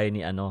naman tayo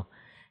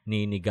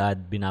ni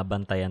God,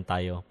 binabantayan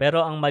tayo.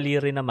 Pero ang mali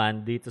rin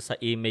naman dito sa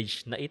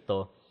image na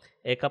ito,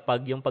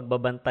 kapag yung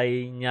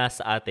pagbabantay niya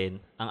sa atin,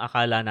 ang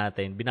akala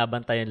natin,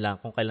 binabantayan lang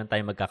kung kailan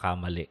tayo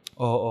magkakamali.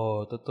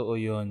 Oo, totoo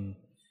yun.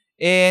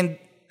 And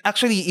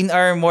actually, in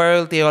our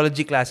moral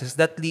theology classes,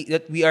 that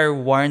we are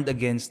warned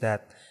against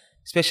that.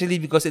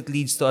 Especially because it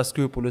leads to a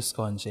scrupulous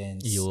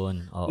conscience.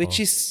 Yun, oo. Which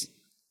is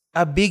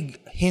a big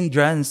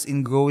hindrance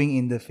in growing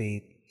in the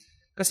faith.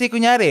 Kasi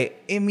kunyari,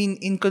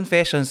 in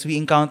confessions, we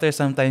encounter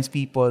sometimes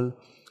people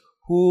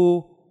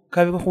who,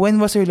 when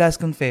was your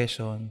last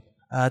confession?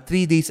 3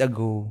 days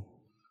ago.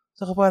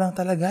 So parang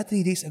talaga,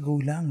 3 days ago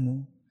lang,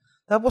 no?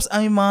 Tapos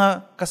ang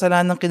mga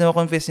kasalanan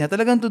kino-confess niya,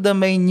 talagang to the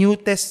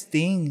minutest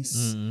things.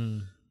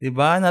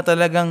 Diba? Na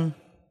talagang,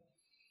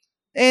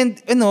 and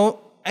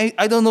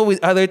I don't know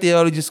with other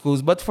theology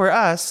schools, but for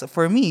us,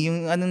 for me,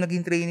 yung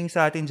naging training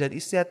sa atin dyan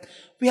is that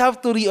we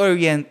have to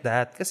reorient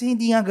that. Kasi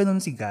hindi nga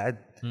ganun si God.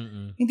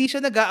 Hindi siya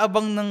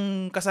nag-aabang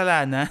ng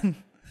kasalanan.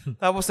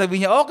 Tapos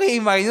sabi niya,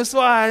 okay,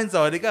 -1.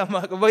 Sorry ka,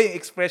 yung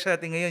expression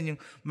natin ngayon, yung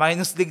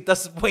minus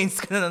ligtas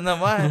points ka na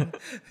naman.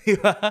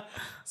 Diba?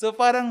 So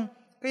parang,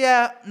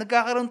 kaya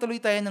nagkakaroon tuloy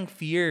tayo ng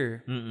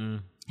fear.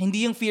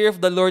 Hindi yung fear of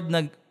the Lord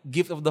na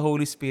gift of the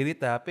Holy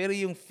Spirit, pero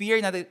yung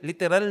fear na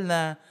literal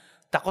na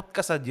takot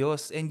ka sa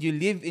Diyos and you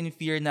live in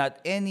fear na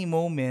at any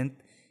moment,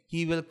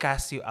 He will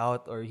cast you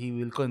out or He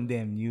will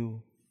condemn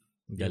you.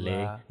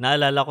 Galing. Diba?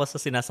 Naalala ko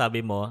sa sinasabi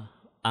mo,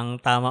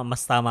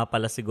 mas tama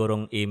pala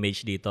sigurong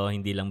image dito,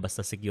 hindi lang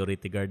basta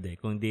security guard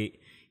kundi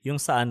yung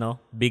sa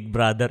Big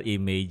Brother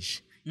image,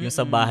 yung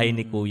sa bahay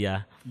ni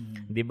Kuya.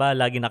 'Di ba,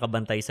 lagi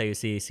nakabantay sa iyo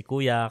si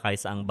Kuya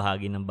kahit saang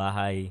bahagi ng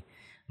bahay,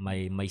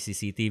 may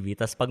CCTV.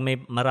 Tapos pag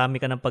marami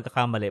ka ng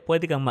pagkakamali,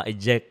 pwede kang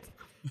ma-eject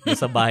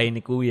sa bahay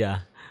ni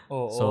Kuya.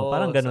 So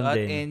parang ganun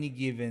din. At any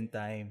given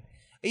time.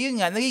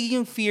 Ayun nga,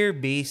 nagiging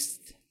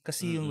fear-based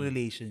kasi yung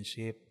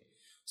relationship.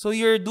 So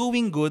you're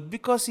doing good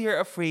because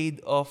you're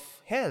afraid of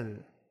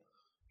hell.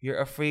 You're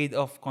afraid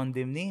of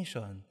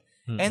condemnation.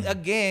 And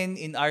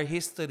again, in our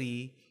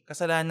history,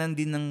 kasalanan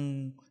din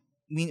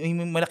may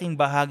malaking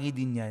bahagi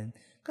din yan.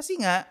 Kasi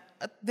nga,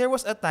 there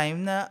was a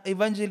time na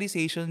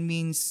evangelization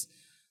means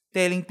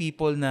telling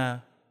people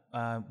na,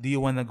 do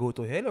you wanna go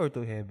to hell or to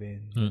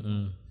heaven?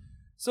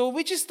 So,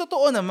 which is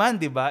totoo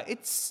naman, di ba?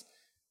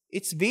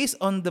 It's based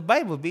on the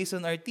Bible, based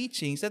on our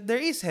teachings, that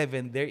there is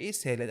heaven, there is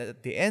hell, and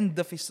at the end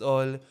of it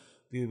all,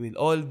 we will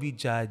all be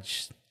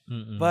judged.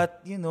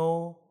 But,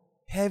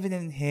 heaven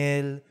and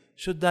hell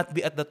should not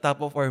be at the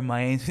top of our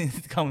minds when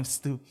it comes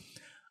to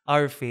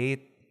our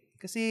faith.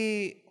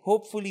 Kasi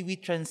hopefully we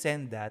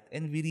transcend that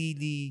and we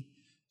really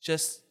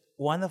just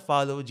want to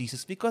follow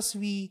Jesus because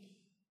we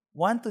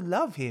want to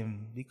love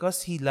Him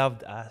because He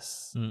loved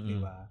us.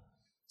 Diba?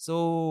 So,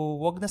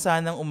 wag na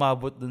sanang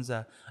umabot dun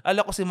sa...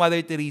 Ala ko si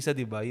Mother Teresa,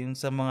 diba? Yung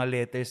sa mga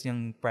letters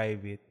niyang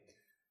private.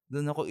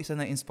 Doon ako isa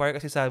na-inspire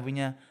kasi sabi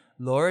niya,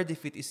 Lord,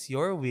 if it is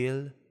your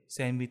will,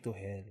 send me to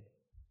hell.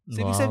 So,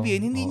 ibig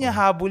sabihin, hindi niya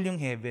habol yung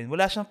heaven.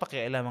 Wala siyang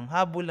pakialam. Ang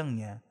habol lang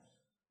niya,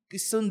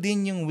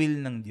 sundin yung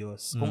will ng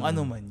Diyos, kung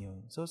ano man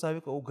yun. So, sabi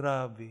ko,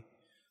 grabe.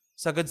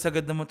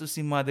 Sagad-sagad naman to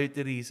si Mother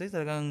Teresa.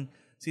 Talagang,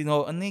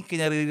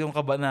 kinarili yung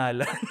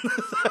kabanalan.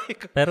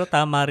 Pero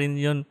tama rin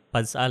yun,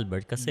 Pads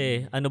Albert,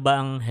 kasi ano ba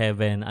ang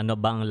heaven, ano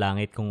ba ang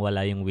langit kung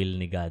wala yung will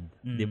ni God?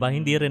 Diba?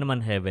 Hindi rin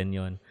naman heaven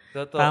yun.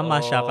 Totoo.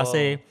 Tama siya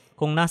kasi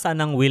kung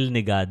nasaan ang will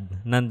ni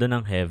God, nandun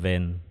ang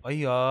heaven.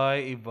 Ay,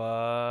 iba.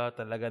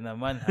 Talaga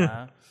naman,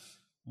 ha?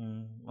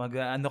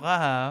 Ano ka,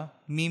 ha?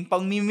 Meme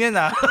pang meme yan,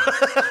 ha?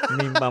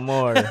 Meme pa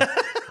more.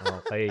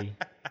 Okay.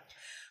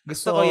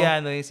 Gusto ko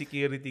yan, yung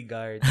security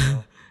guard.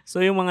 No?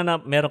 So yung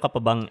mga meron ka pa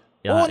bang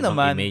Oo ibang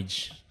naman.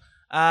 image?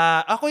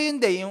 Ako yun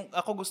din,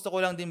 ako gusto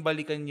ko lang din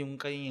balikan yung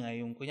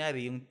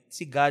kunyari, yung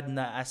si God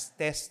na as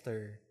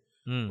tester.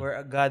 Or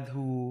a God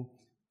who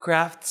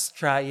crafts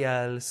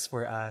trials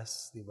for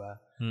us, di ba?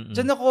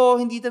 Diyan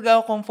hindi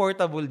talaga ako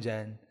comfortable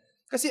dyan.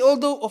 Kasi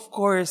although, of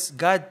course,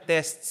 God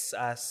tests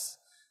us,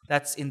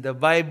 that's in the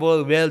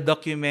Bible, well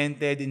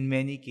documented in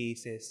many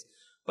cases.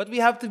 But we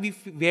have to be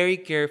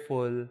very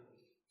careful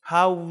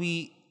how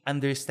we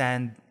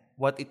understand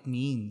what it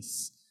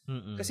means.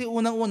 Kasi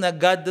unang-una,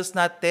 God does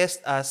not test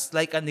us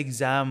like an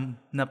exam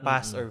na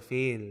pass or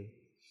fail.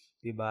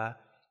 Diba?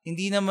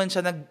 Hindi naman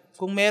siya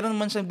kung meron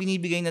man siyang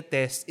binibigay na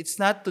test,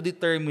 it's not to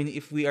determine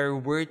if we are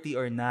worthy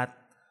or not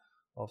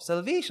of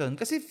salvation.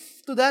 Kasi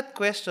to that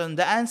question,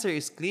 the answer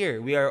is clear.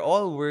 We are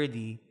all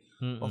worthy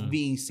of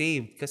being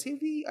saved. Kasi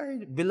we are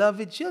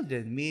beloved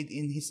children made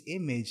in His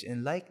image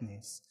and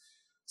likeness.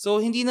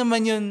 So, hindi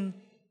naman yun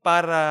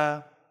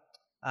para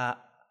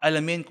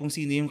alamin kung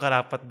sino yung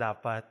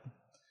karapat-dapat.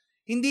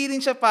 Hindi rin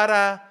siya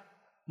para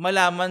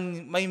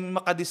malaman, may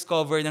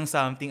makadiscover ng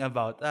something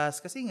about us.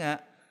 Kasi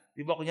nga,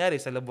 di ba kunyari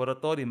sa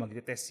laboratory,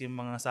 mag-test yung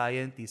mga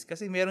scientists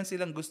kasi meron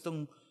silang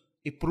gustong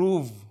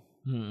i-prove.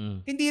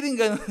 Hindi rin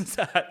ganun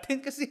sa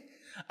atin kasi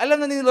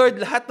alam na ni Lord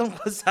lahat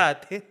tungkol sa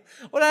atin.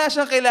 Wala na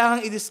siyang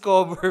kailangang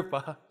i-discover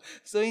pa.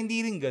 So,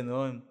 hindi rin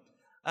ganun.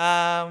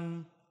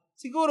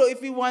 Siguro,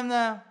 if we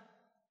wanna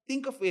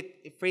think of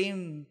it,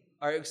 frame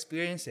our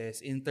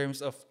experiences in terms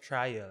of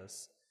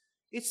trials,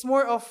 it's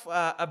more of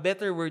a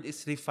better word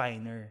is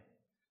refiner.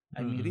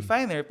 I mean,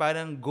 refiner,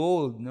 parang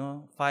gold,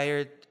 no?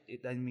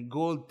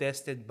 Gold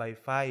tested by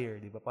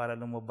fire, di ba? Para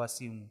lumabas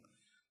yung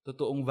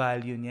totoong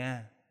value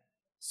niya.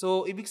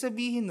 So, ibig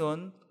sabihin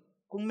nun,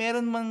 kung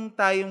meron man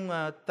tayong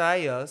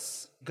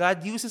trials,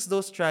 God uses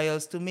those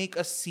trials to make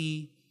us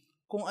see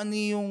kung ano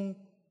yung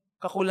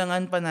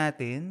kakulangan pa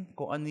natin,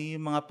 kung ano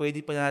yung mga pwede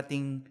pa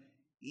nating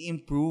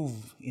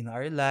i-improve in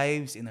our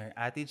lives, in our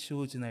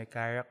attitudes, in our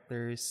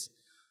characters.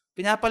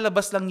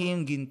 Pinapalabas lang niya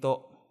yung ginto,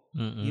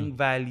 yung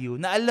value,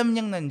 na alam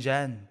niyang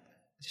nandyan.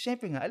 Kasi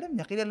syempre nga, alam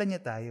niya, kilala niya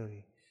tayo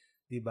eh.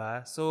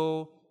 Diba?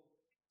 So,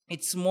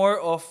 it's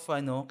more of,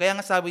 kaya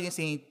nga sabi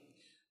niya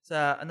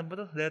sa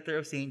letter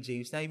of St.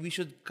 James, na we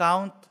should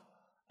count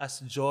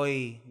as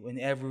joy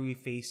whenever we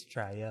face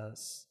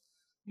trials.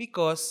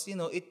 Because,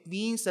 it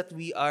means that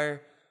we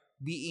are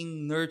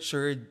being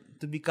nurtured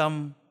to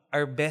become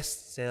our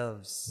best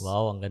selves.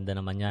 Wow, ang ganda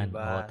naman yan. Diba?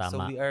 Oo,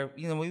 tama.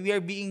 So we are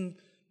being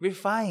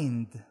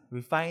refined.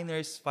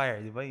 Refiner's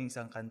fire. Diba yung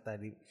isang kanta?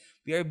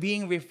 We are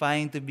being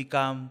refined to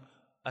become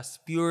as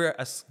pure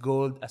as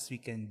gold as we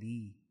can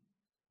be.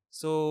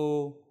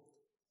 So,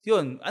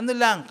 yun.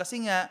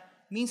 Kasi nga,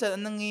 minsan,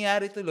 ang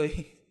nangyayari tuloy,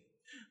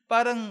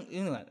 parang,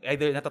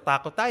 either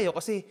natatakot tayo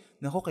kasi,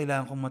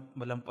 kailangan kong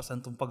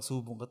malampasan itong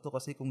pagsubok ito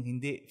kasi kung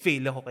hindi,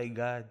 fail ako kay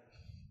God.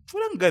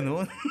 Walang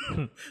ganun.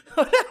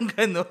 Walang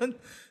ganun.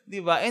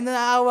 Diba? And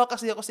naaawa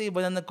kasi ako sa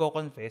iba na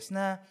nagko-confess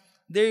na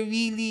they're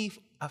really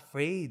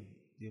afraid.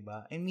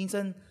 Diba? And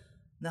minsan,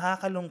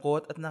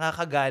 nakakalungkot at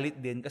nakakagalit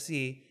din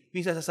kasi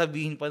minsan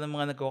sasabihin pa ng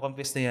mga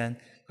nagko-confess na yan,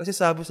 kasi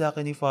sabi sa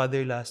akin ni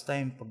Father last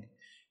time, pag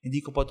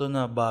hindi ko pa ito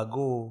na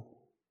bago,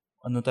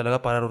 talaga,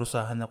 para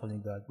rusahan ako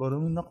ni God.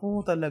 Parang,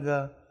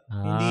 talaga,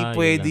 hindi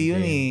pwede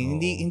yun eh.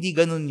 Hindi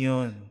ganun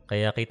yun.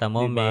 Kaya kita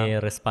mo, diba? May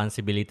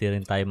responsibility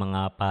rin tayo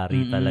mga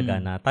pari talaga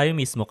na tayo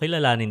mismo,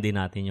 kilalanin din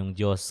natin yung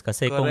Diyos.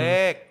 Kasi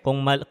correct. kung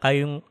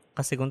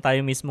tayo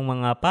mismo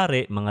mga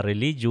pare, mga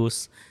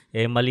religious,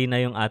 mali na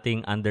yung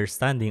ating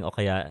understanding o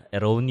kaya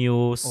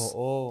erroneous.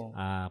 Oo.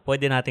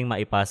 Pwede nating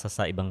maipasa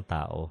sa ibang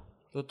tao.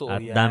 Totoo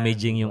at yan.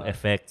 Damaging yung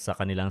effect sa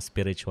kanilang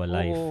spiritual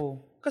life.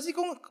 Kasi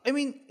kung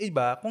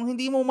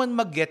hindi mo man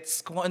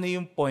mag-gets kung ano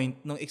yung point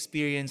ng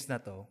experience na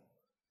to,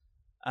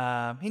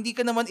 hindi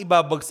ka naman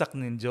ibabagsak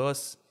ng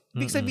Diyos.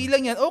 Ibig sabihin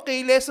lang yan,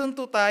 okay, lesson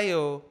 2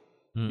 tayo.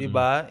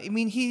 Diba?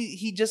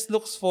 He just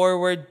looks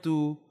forward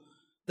to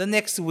the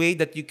next way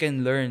that you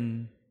can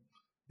learn.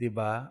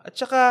 Diba? At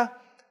saka,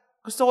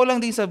 gusto ko lang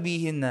din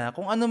sabihin na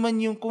kung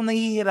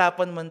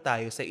nahihirapan man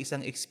tayo sa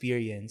isang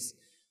experience,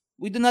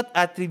 we do not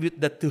attribute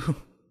that to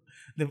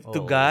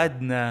God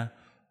na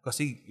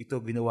kasi ito,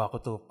 ginawa ko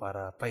to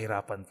para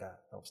pahirapan ka.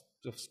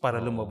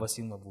 Para lumabas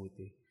yung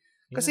mabuti.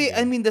 Kasi,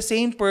 the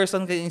same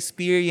person can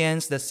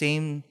experience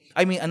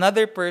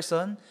another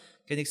person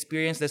can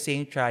experience the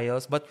same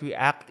trials but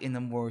react in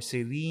a more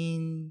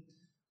serene,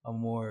 a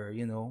more,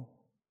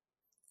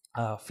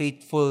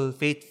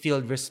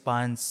 faith-filled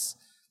response.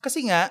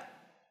 Kasi nga,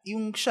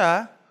 yung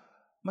siya,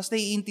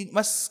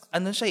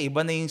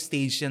 iba na yung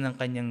stage niya ng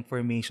kanyang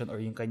formation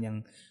or yung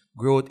kanyang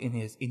growth in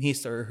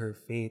his or her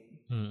faith.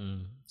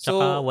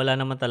 Tsaka wala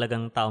naman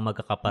talagang tao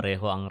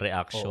magkakapareho ang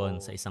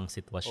reaction sa isang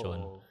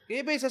sitwasyon.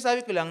 Kaya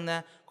sasabi ko lang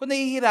na kung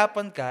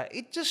nahihirapan ka,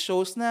 it just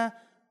shows na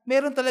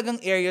meron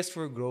talagang areas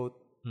for growth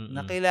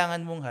na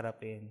kailangan mong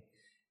harapin.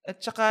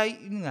 At saka,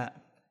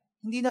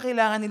 hindi na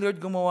kailangan ni Lord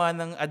gumawa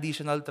ng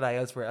additional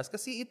trials for us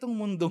kasi itong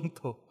mundong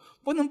to,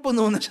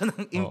 punong-puno na siya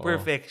ng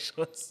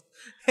imperfections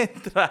and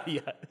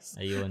trials.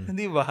 Ayun.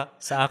 Di ba?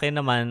 Sa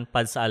akin naman,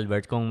 Pads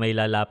Albert, kung may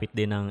lalapit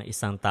din ng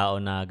isang tao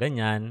na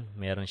ganyan,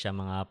 meron siya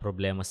mga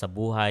problema sa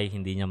buhay,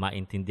 hindi niya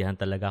maintindihan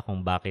talaga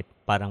kung bakit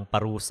parang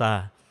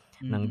parusa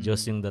ng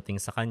Diyos yung dating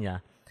sa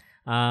kanya.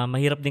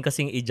 Mahirap din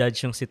kasing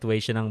i-judge yung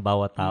situation ng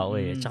bawat tao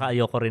eh. Tsaka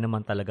ayoko rin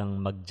naman talagang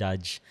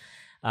mag-judge.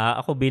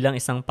 Ako bilang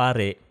isang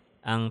pare,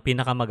 ang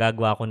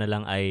pinakamagagawa ko na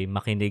lang ay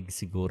makinig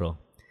siguro.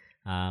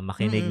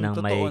 Makinig ng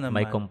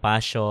may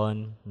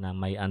compassion, na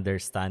may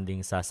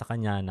understanding sa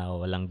kanya, na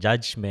walang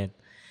judgment.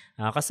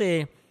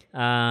 Kasi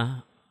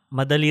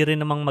madali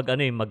rin namang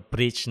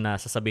mag-preach na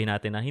sasabihin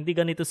natin na hindi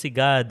ganito si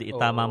God,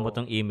 itama mo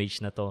tong image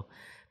na to.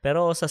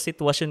 Pero sa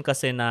sitwasyon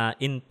kasi na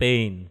in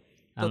pain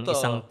ang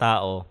isang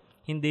tao,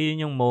 hindi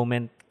yun yung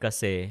moment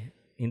kasi,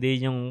 hindi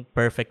yun yung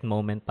perfect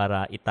moment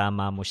para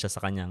itama mo siya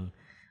sa kanyang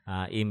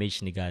image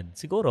ni God.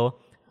 Siguro,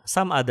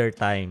 some other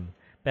time.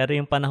 Pero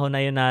yung panahon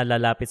na yun na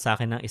lalapit sa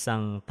akin ng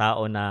isang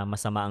tao na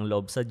masama ang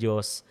loob sa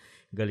Diyos,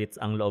 galit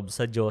ang loob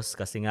sa Diyos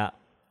kasi nga,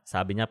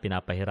 sabi niya,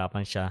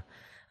 pinapahirapan siya.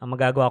 Ang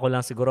magagawa ko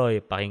lang siguro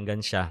ay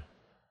pakinggan siya.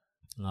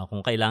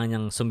 Kung kailangan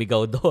niyang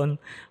sumigaw doon,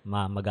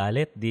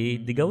 magalit, di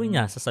gawin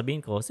niya.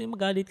 Sasabihin ko,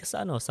 magalit ka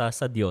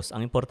sa Diyos.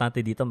 Ang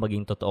importante dito,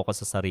 maging totoo ka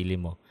sa sarili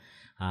mo.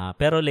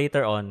 Pero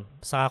later on,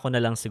 saka ko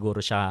na lang siguro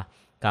siya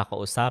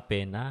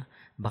kakausapin na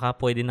baka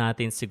pwede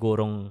natin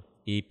sigurong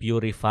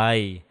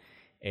i-purify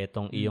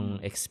etong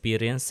iyong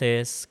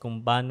experiences,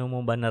 kung paano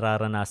mo ba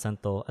nararanasan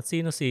to, at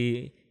sino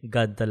si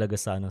God talaga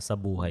sa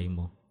buhay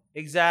mo.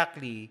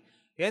 Exactly.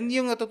 Yan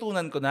yung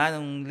natutunan ko na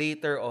nung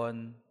later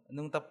on,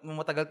 nung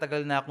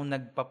matagal-tagal na akong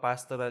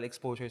nagpa-pastoral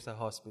exposure sa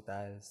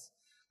hospitals.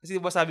 Kasi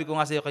diba sabi ko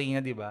nga sa'yo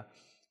kanina, diba,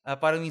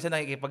 parang minsan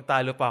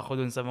nakikipagtalo pa ako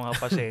dun sa mga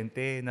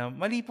pasyente na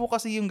mali po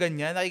kasi yung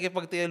ganyan,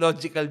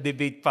 nakikipag-theological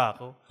debate pa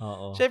ako.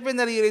 Siyempre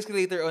na-realize ko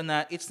later on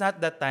na it's not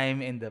the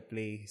time and the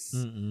place.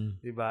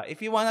 Diba?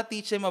 If you wanna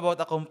teach them about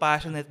a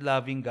compassionate,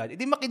 loving God,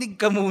 edi makinig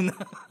ka muna.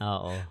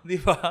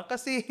 Diba?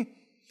 Kasi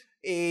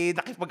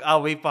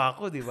nakipag-away pa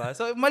ako, diba?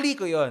 So mali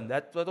ko yun.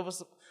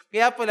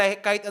 Kaya pala,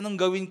 kahit anong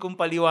gawin kong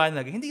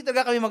paliwanag, hindi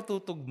talaga kami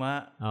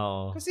magtutugma.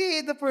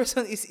 Kasi the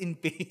person is in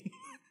pain.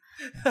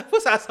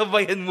 Tapos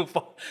sasabayan mo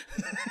pa.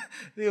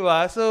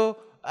 Diba? So,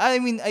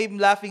 I mean, I'm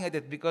laughing at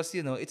it because,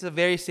 it's a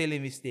very silly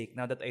mistake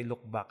now that I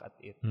look back at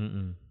it.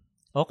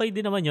 Okay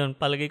din naman yun.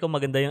 Palagi ko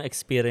maganda yung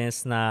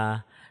experience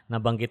na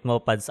nabanggit mo,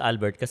 Pads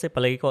Albert, kasi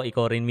palagi ko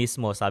ikaw rin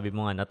mismo, sabi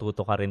mo nga,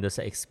 natuto ka rin doon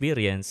sa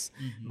experience.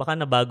 Baka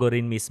nabago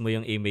rin mismo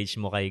yung image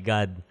mo kay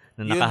God,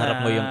 na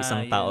nakaharap mo yung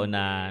isang tao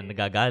na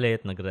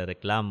nagagalit,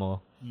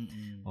 nagrereklamo.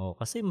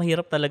 Kasi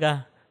mahirap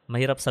talaga.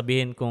 Mahirap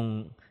sabihin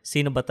kung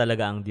sino ba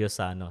talaga ang Diyos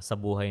sa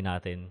buhay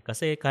natin.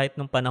 Kasi kahit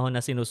nung panahon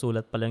na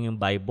sinusulat pa lang yung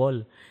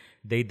Bible,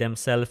 they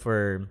themselves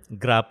were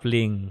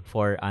grappling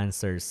for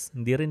answers.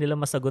 Hindi rin nila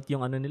masagot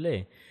yung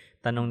nila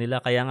tanong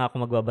nila. Kaya nga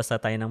kung magbabasa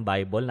tayo ng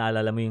Bible,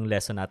 naalala mo yung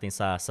lesson natin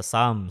sa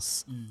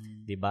Psalms.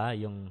 Diba?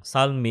 Yung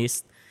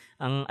psalmist,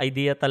 ang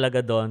idea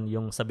talaga doon,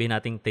 yung sabihin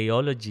nating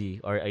theology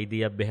or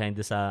idea behind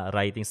sa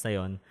writings na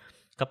yon,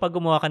 kapag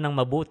gumawa ka ng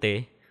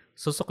mabuti,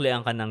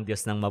 susuklian ka ng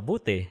Diyos ng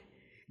mabuti.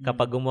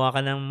 Kapag gumawa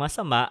ka ng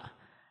masama,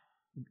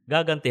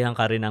 gagantihan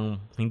ka rin ng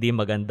hindi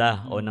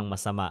maganda o ng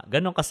masama.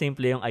 Ganon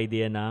kasimple yung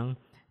idea ng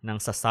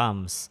sa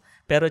Psalms.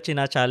 Pero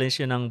china-challenge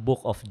yun ng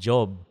Book of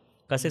Job.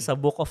 Kasi sa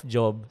Book of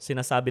Job,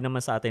 sinasabi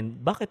naman sa atin,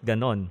 bakit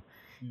ganon?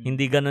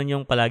 Hindi ganon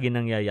yung palagi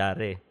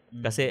nangyayari.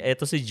 Kasi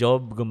eto si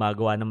Job,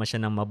 gumagawa naman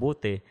siya ng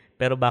mabuti,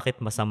 pero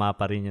bakit masama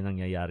pa rin yung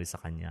nangyayari sa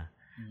kanya?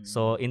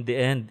 So in the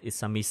end,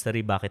 it's a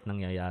mystery bakit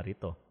nangyayari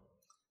to.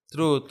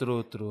 True,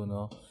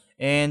 no?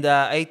 And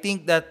I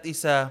think that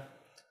is a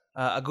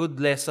good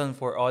lesson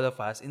for all of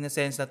us in the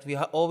sense that we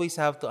always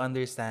have to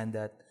understand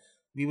that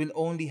we will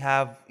only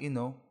have,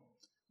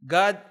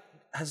 God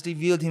has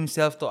revealed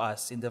Himself to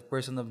us in the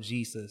person of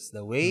Jesus,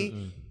 the way,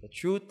 the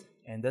truth,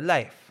 and the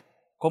life.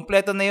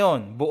 Kompleto na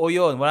yon, buo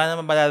yon, wala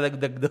naman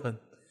malalagdag doon.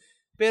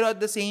 Pero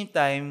at the same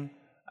time,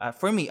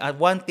 for me,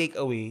 one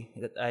takeaway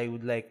that I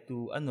would like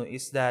to,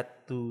 is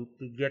that to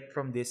get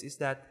from this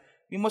is that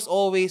we must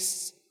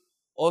always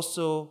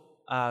also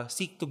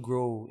seek to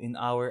grow in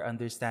our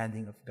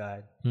understanding of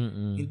God.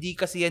 Hindi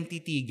kasi yan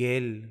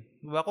titigil.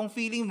 Diba? Kung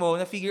feeling mo,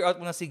 na-figure out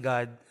mo na si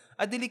God,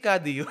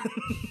 delikado yun.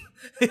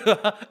 Diba?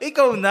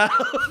 Ikaw na.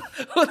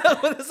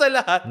 Una sa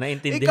lahat.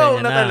 Naintindihan ikaw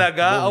niya na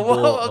talaga.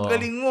 Wow, ang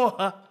galing mo.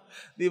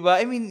 Diba?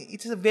 I mean,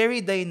 it's a very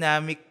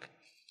dynamic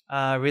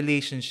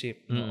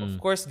relationship.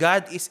 Of course,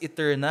 God is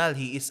eternal.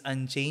 He is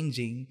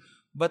unchanging.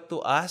 But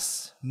to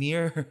us,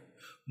 mere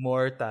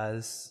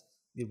mortals,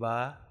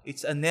 diba?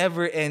 It's a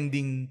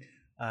never-ending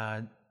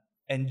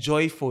and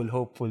joyful,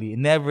 hopefully,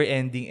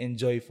 never-ending and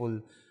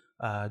joyful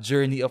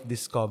journey of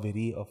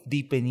discovery, of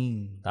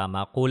deepening.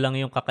 Tama. Kulang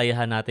yung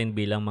kakayahan natin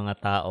bilang mga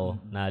tao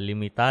na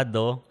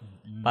limitado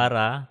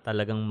para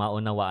talagang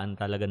maunawaan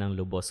talaga ng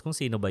lubos kung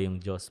sino ba yung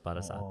Diyos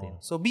para sa atin.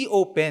 So be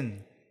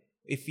open.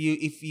 If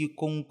you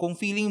kung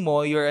feeling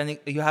mo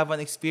you have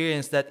an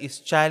experience that is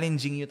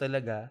challenging you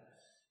talaga,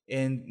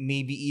 and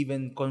maybe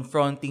even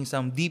confronting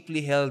some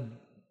deeply held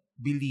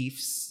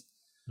beliefs,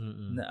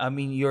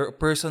 your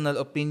personal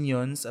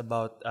opinions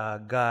about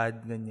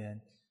God,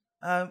 ganyan,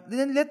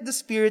 then let the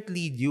Spirit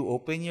lead you.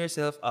 Open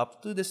yourself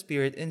up to the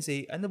Spirit and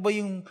say, ano ba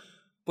yung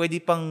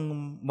pwede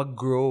pang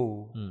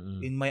mag-grow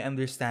in my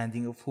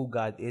understanding of who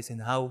God is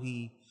and how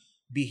He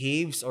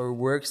behaves or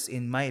works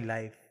in my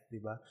life, di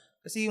ba?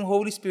 Kasi yung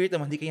Holy Spirit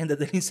naman, hindi kanya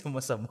dadalhin sa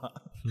masama.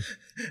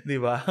 Di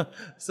ba?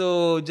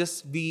 So,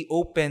 just be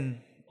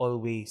open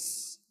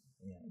always.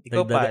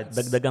 Ikaw, Pads.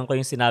 Dagdagan ko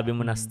yung sinabi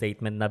mo na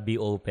statement na be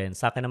open.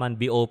 Sa akin naman,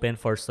 be open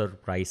for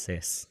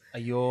surprises.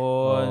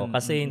 Ayun.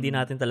 Kasi hindi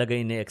natin talaga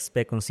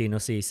ini-expect kung sino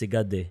si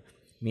God eh.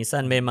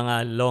 Minsan may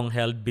mga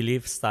long-held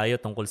beliefs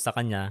tayo tungkol sa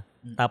Kanya,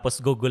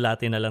 tapos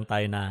gugulatin na lang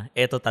tayo na,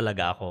 eto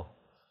talaga ako.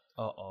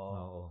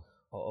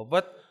 Oo.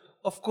 But,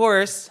 of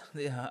course,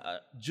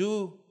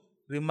 due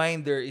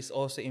reminder is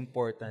also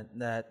important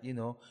that,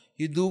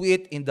 you do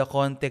it in the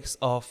context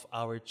of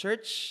our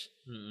church,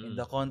 in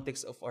the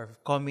context of our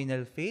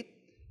communal faith.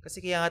 Kasi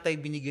kaya nga tayo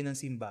binigyan ng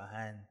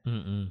simbahan.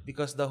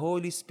 Because the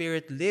Holy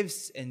Spirit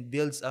lives and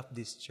builds up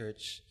this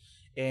church.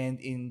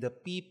 And in the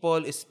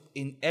people,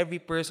 in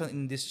every person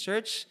in this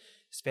church,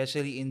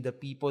 especially in the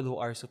people who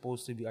are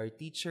supposed to be our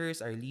teachers,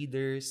 our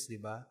leaders, di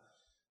ba?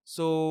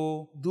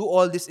 So, do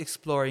all this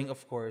exploring,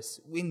 of course,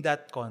 in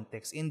that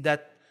context, in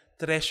that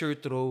treasure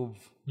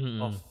trove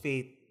of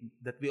faith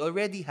that we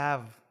already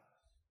have.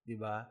 Di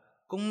ba?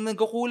 Kung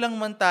nagkukulang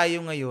man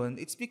tayo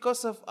ngayon, it's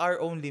because of our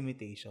own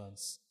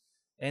limitations.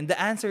 And the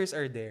answers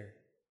are there.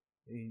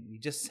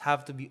 You just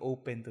have to be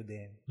open to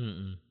them.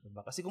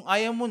 Diba? Kasi kung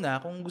ayaw mo na,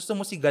 kung gusto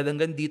mo si God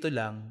hanggang dito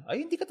lang,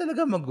 ay hindi ka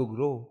talaga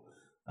mag-grow.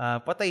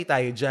 Patay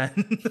tayo dyan.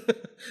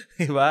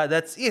 Diba?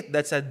 That's it.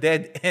 That's a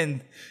dead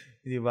end.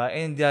 Diba?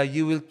 And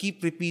you will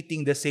keep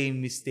repeating the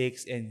same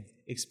mistakes and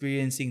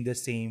experiencing the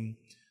same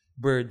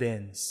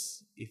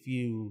burdens if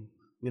you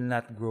will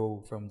not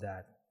grow from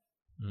that.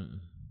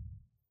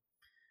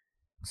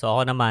 So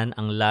ako naman,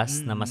 ang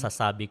last na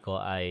masasabi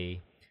ko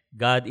ay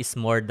God is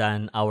more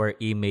than our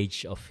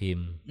image of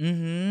Him.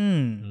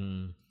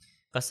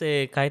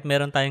 Kasi kahit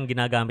meron tayong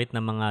ginagamit na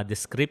mga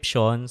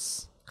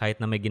descriptions, kahit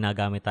na may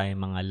ginagamit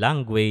tayong mga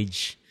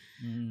language,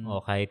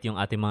 o kahit yung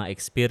ating mga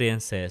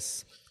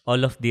experiences,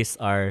 all of these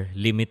are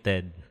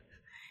limited.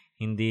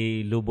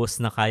 Hindi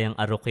lubos na kayang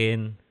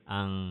arukin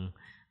ang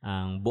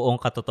buong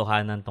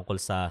katotohanan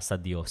tungkol sa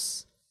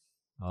Diyos.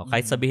 O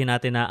kahit sabihin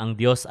natin na ang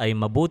Diyos ay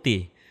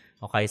mabuti,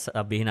 o kahit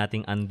sabihin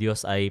natin ang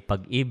Diyos ay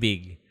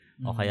pag-ibig,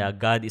 o kaya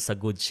God is a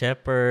good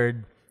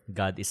shepherd,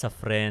 God is a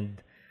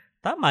friend.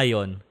 Tama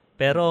yon.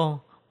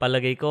 Pero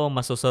palagay ko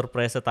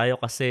masusurpresa tayo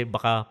kasi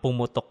baka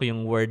pumutok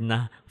yung word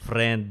na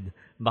friend.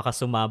 Baka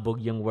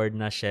sumabog yung word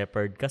na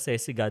shepherd. Kasi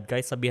si God,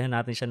 kahit sabihan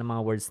natin siya ng mga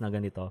words na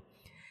ganito,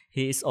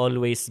 He is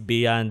always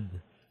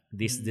beyond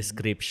this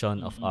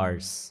description of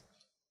ours.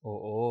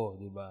 Oo,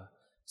 di ba?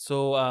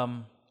 So,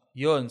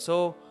 yun.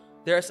 So,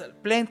 there's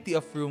plenty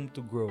of room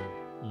to grow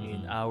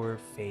in our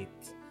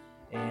faith.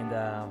 And,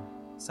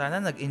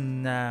 sana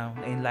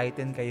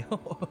na-enlighten kayo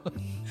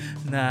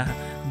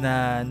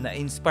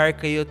na-inspire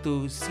kayo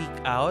to seek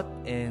out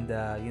and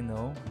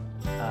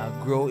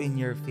grow in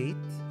your faith,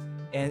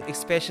 and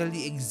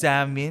especially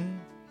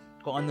examine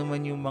kung ano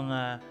man yung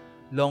mga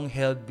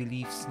long-held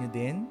beliefs nyo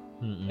din,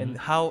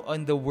 and how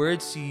on the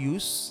words you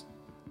use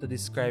to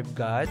describe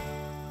God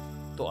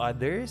to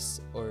others,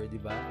 or di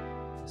ba?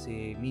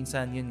 Kasi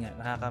minsan yun nga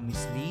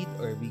nakaka-mislead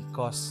or we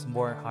cause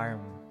more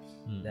harm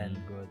than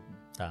good.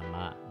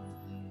 Tama.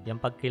 Yung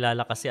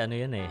pagkilala kasi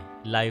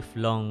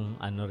lifelong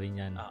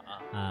rin yan,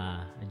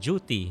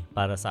 duty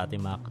para sa ating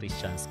mga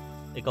Christians.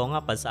 Ikaw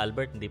nga, Pads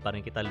Albert, hindi pa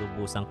rin kita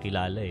lubusang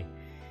kilala eh.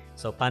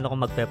 So, paano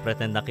kung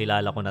magpe-pretend na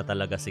kilala ko na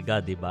talaga si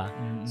God, di ba?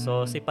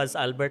 So, si Pads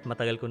Albert,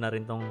 matagal ko na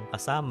rin tong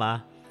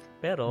kasama,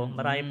 pero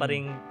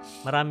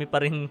marami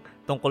pa rin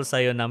tungkol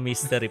sa'yo na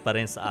mystery pa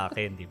rin sa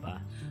akin, di ba?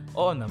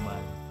 Oo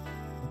naman.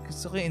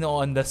 Gusto ko yung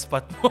on the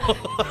spot mo.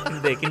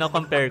 Hindi,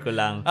 kino-compare ko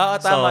lang.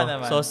 Tama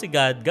naman. So si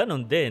God,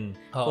 ganun din.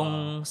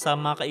 Kung sa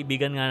mga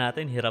kaibigan nga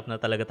natin, hirap na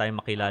talaga tayo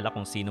makilala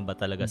kung sino ba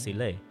talaga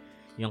sila eh.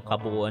 Yung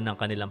kabuuan ng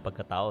kanilang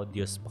pagkatao,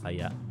 Diyos pa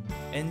kaya.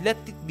 And let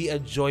it be a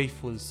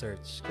joyful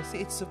search.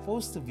 Kasi it's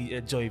supposed to be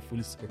a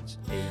joyful search.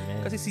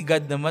 Amen. Kasi si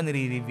God naman,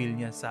 nire-reveal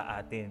niya sa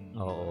atin.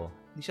 Oo.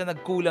 Hindi siya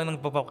nagkulang ng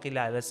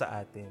papakilala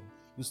sa atin.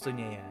 Gusto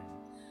niya yan.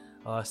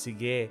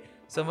 Sige.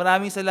 So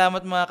maraming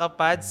salamat mga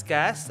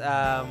kapadscast.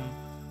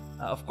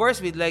 Of course,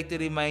 we'd like to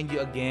remind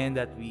you again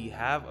that we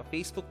have a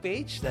Facebook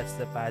page. That's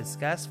the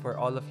Padscast for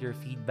all of your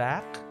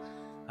feedback.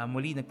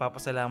 Muli,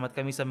 nagpapasalamat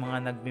kami sa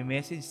mga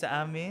nagme-message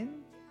sa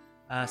amin,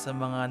 sa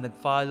mga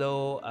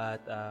nag-follow at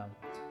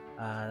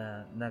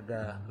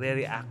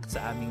nag-re-react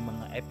sa aming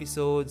mga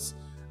episodes.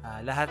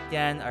 Lahat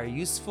yan are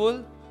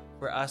useful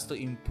for us to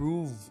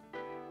improve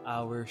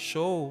our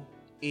show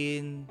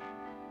in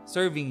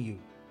serving you.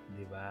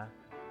 Diba?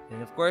 And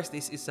of course,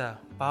 this is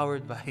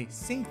powered by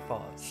St.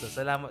 Paul's. So,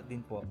 salamat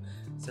din po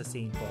sa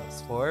St.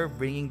 Paul's for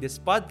bringing this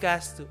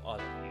podcast to all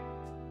of you.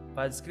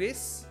 Pads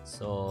Chris.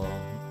 So,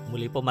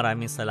 muli po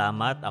maraming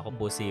salamat. Ako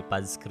po si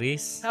Pads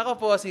Chris. Ako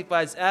po si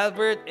Pads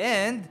Albert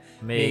and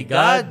May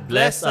God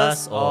bless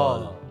us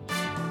all.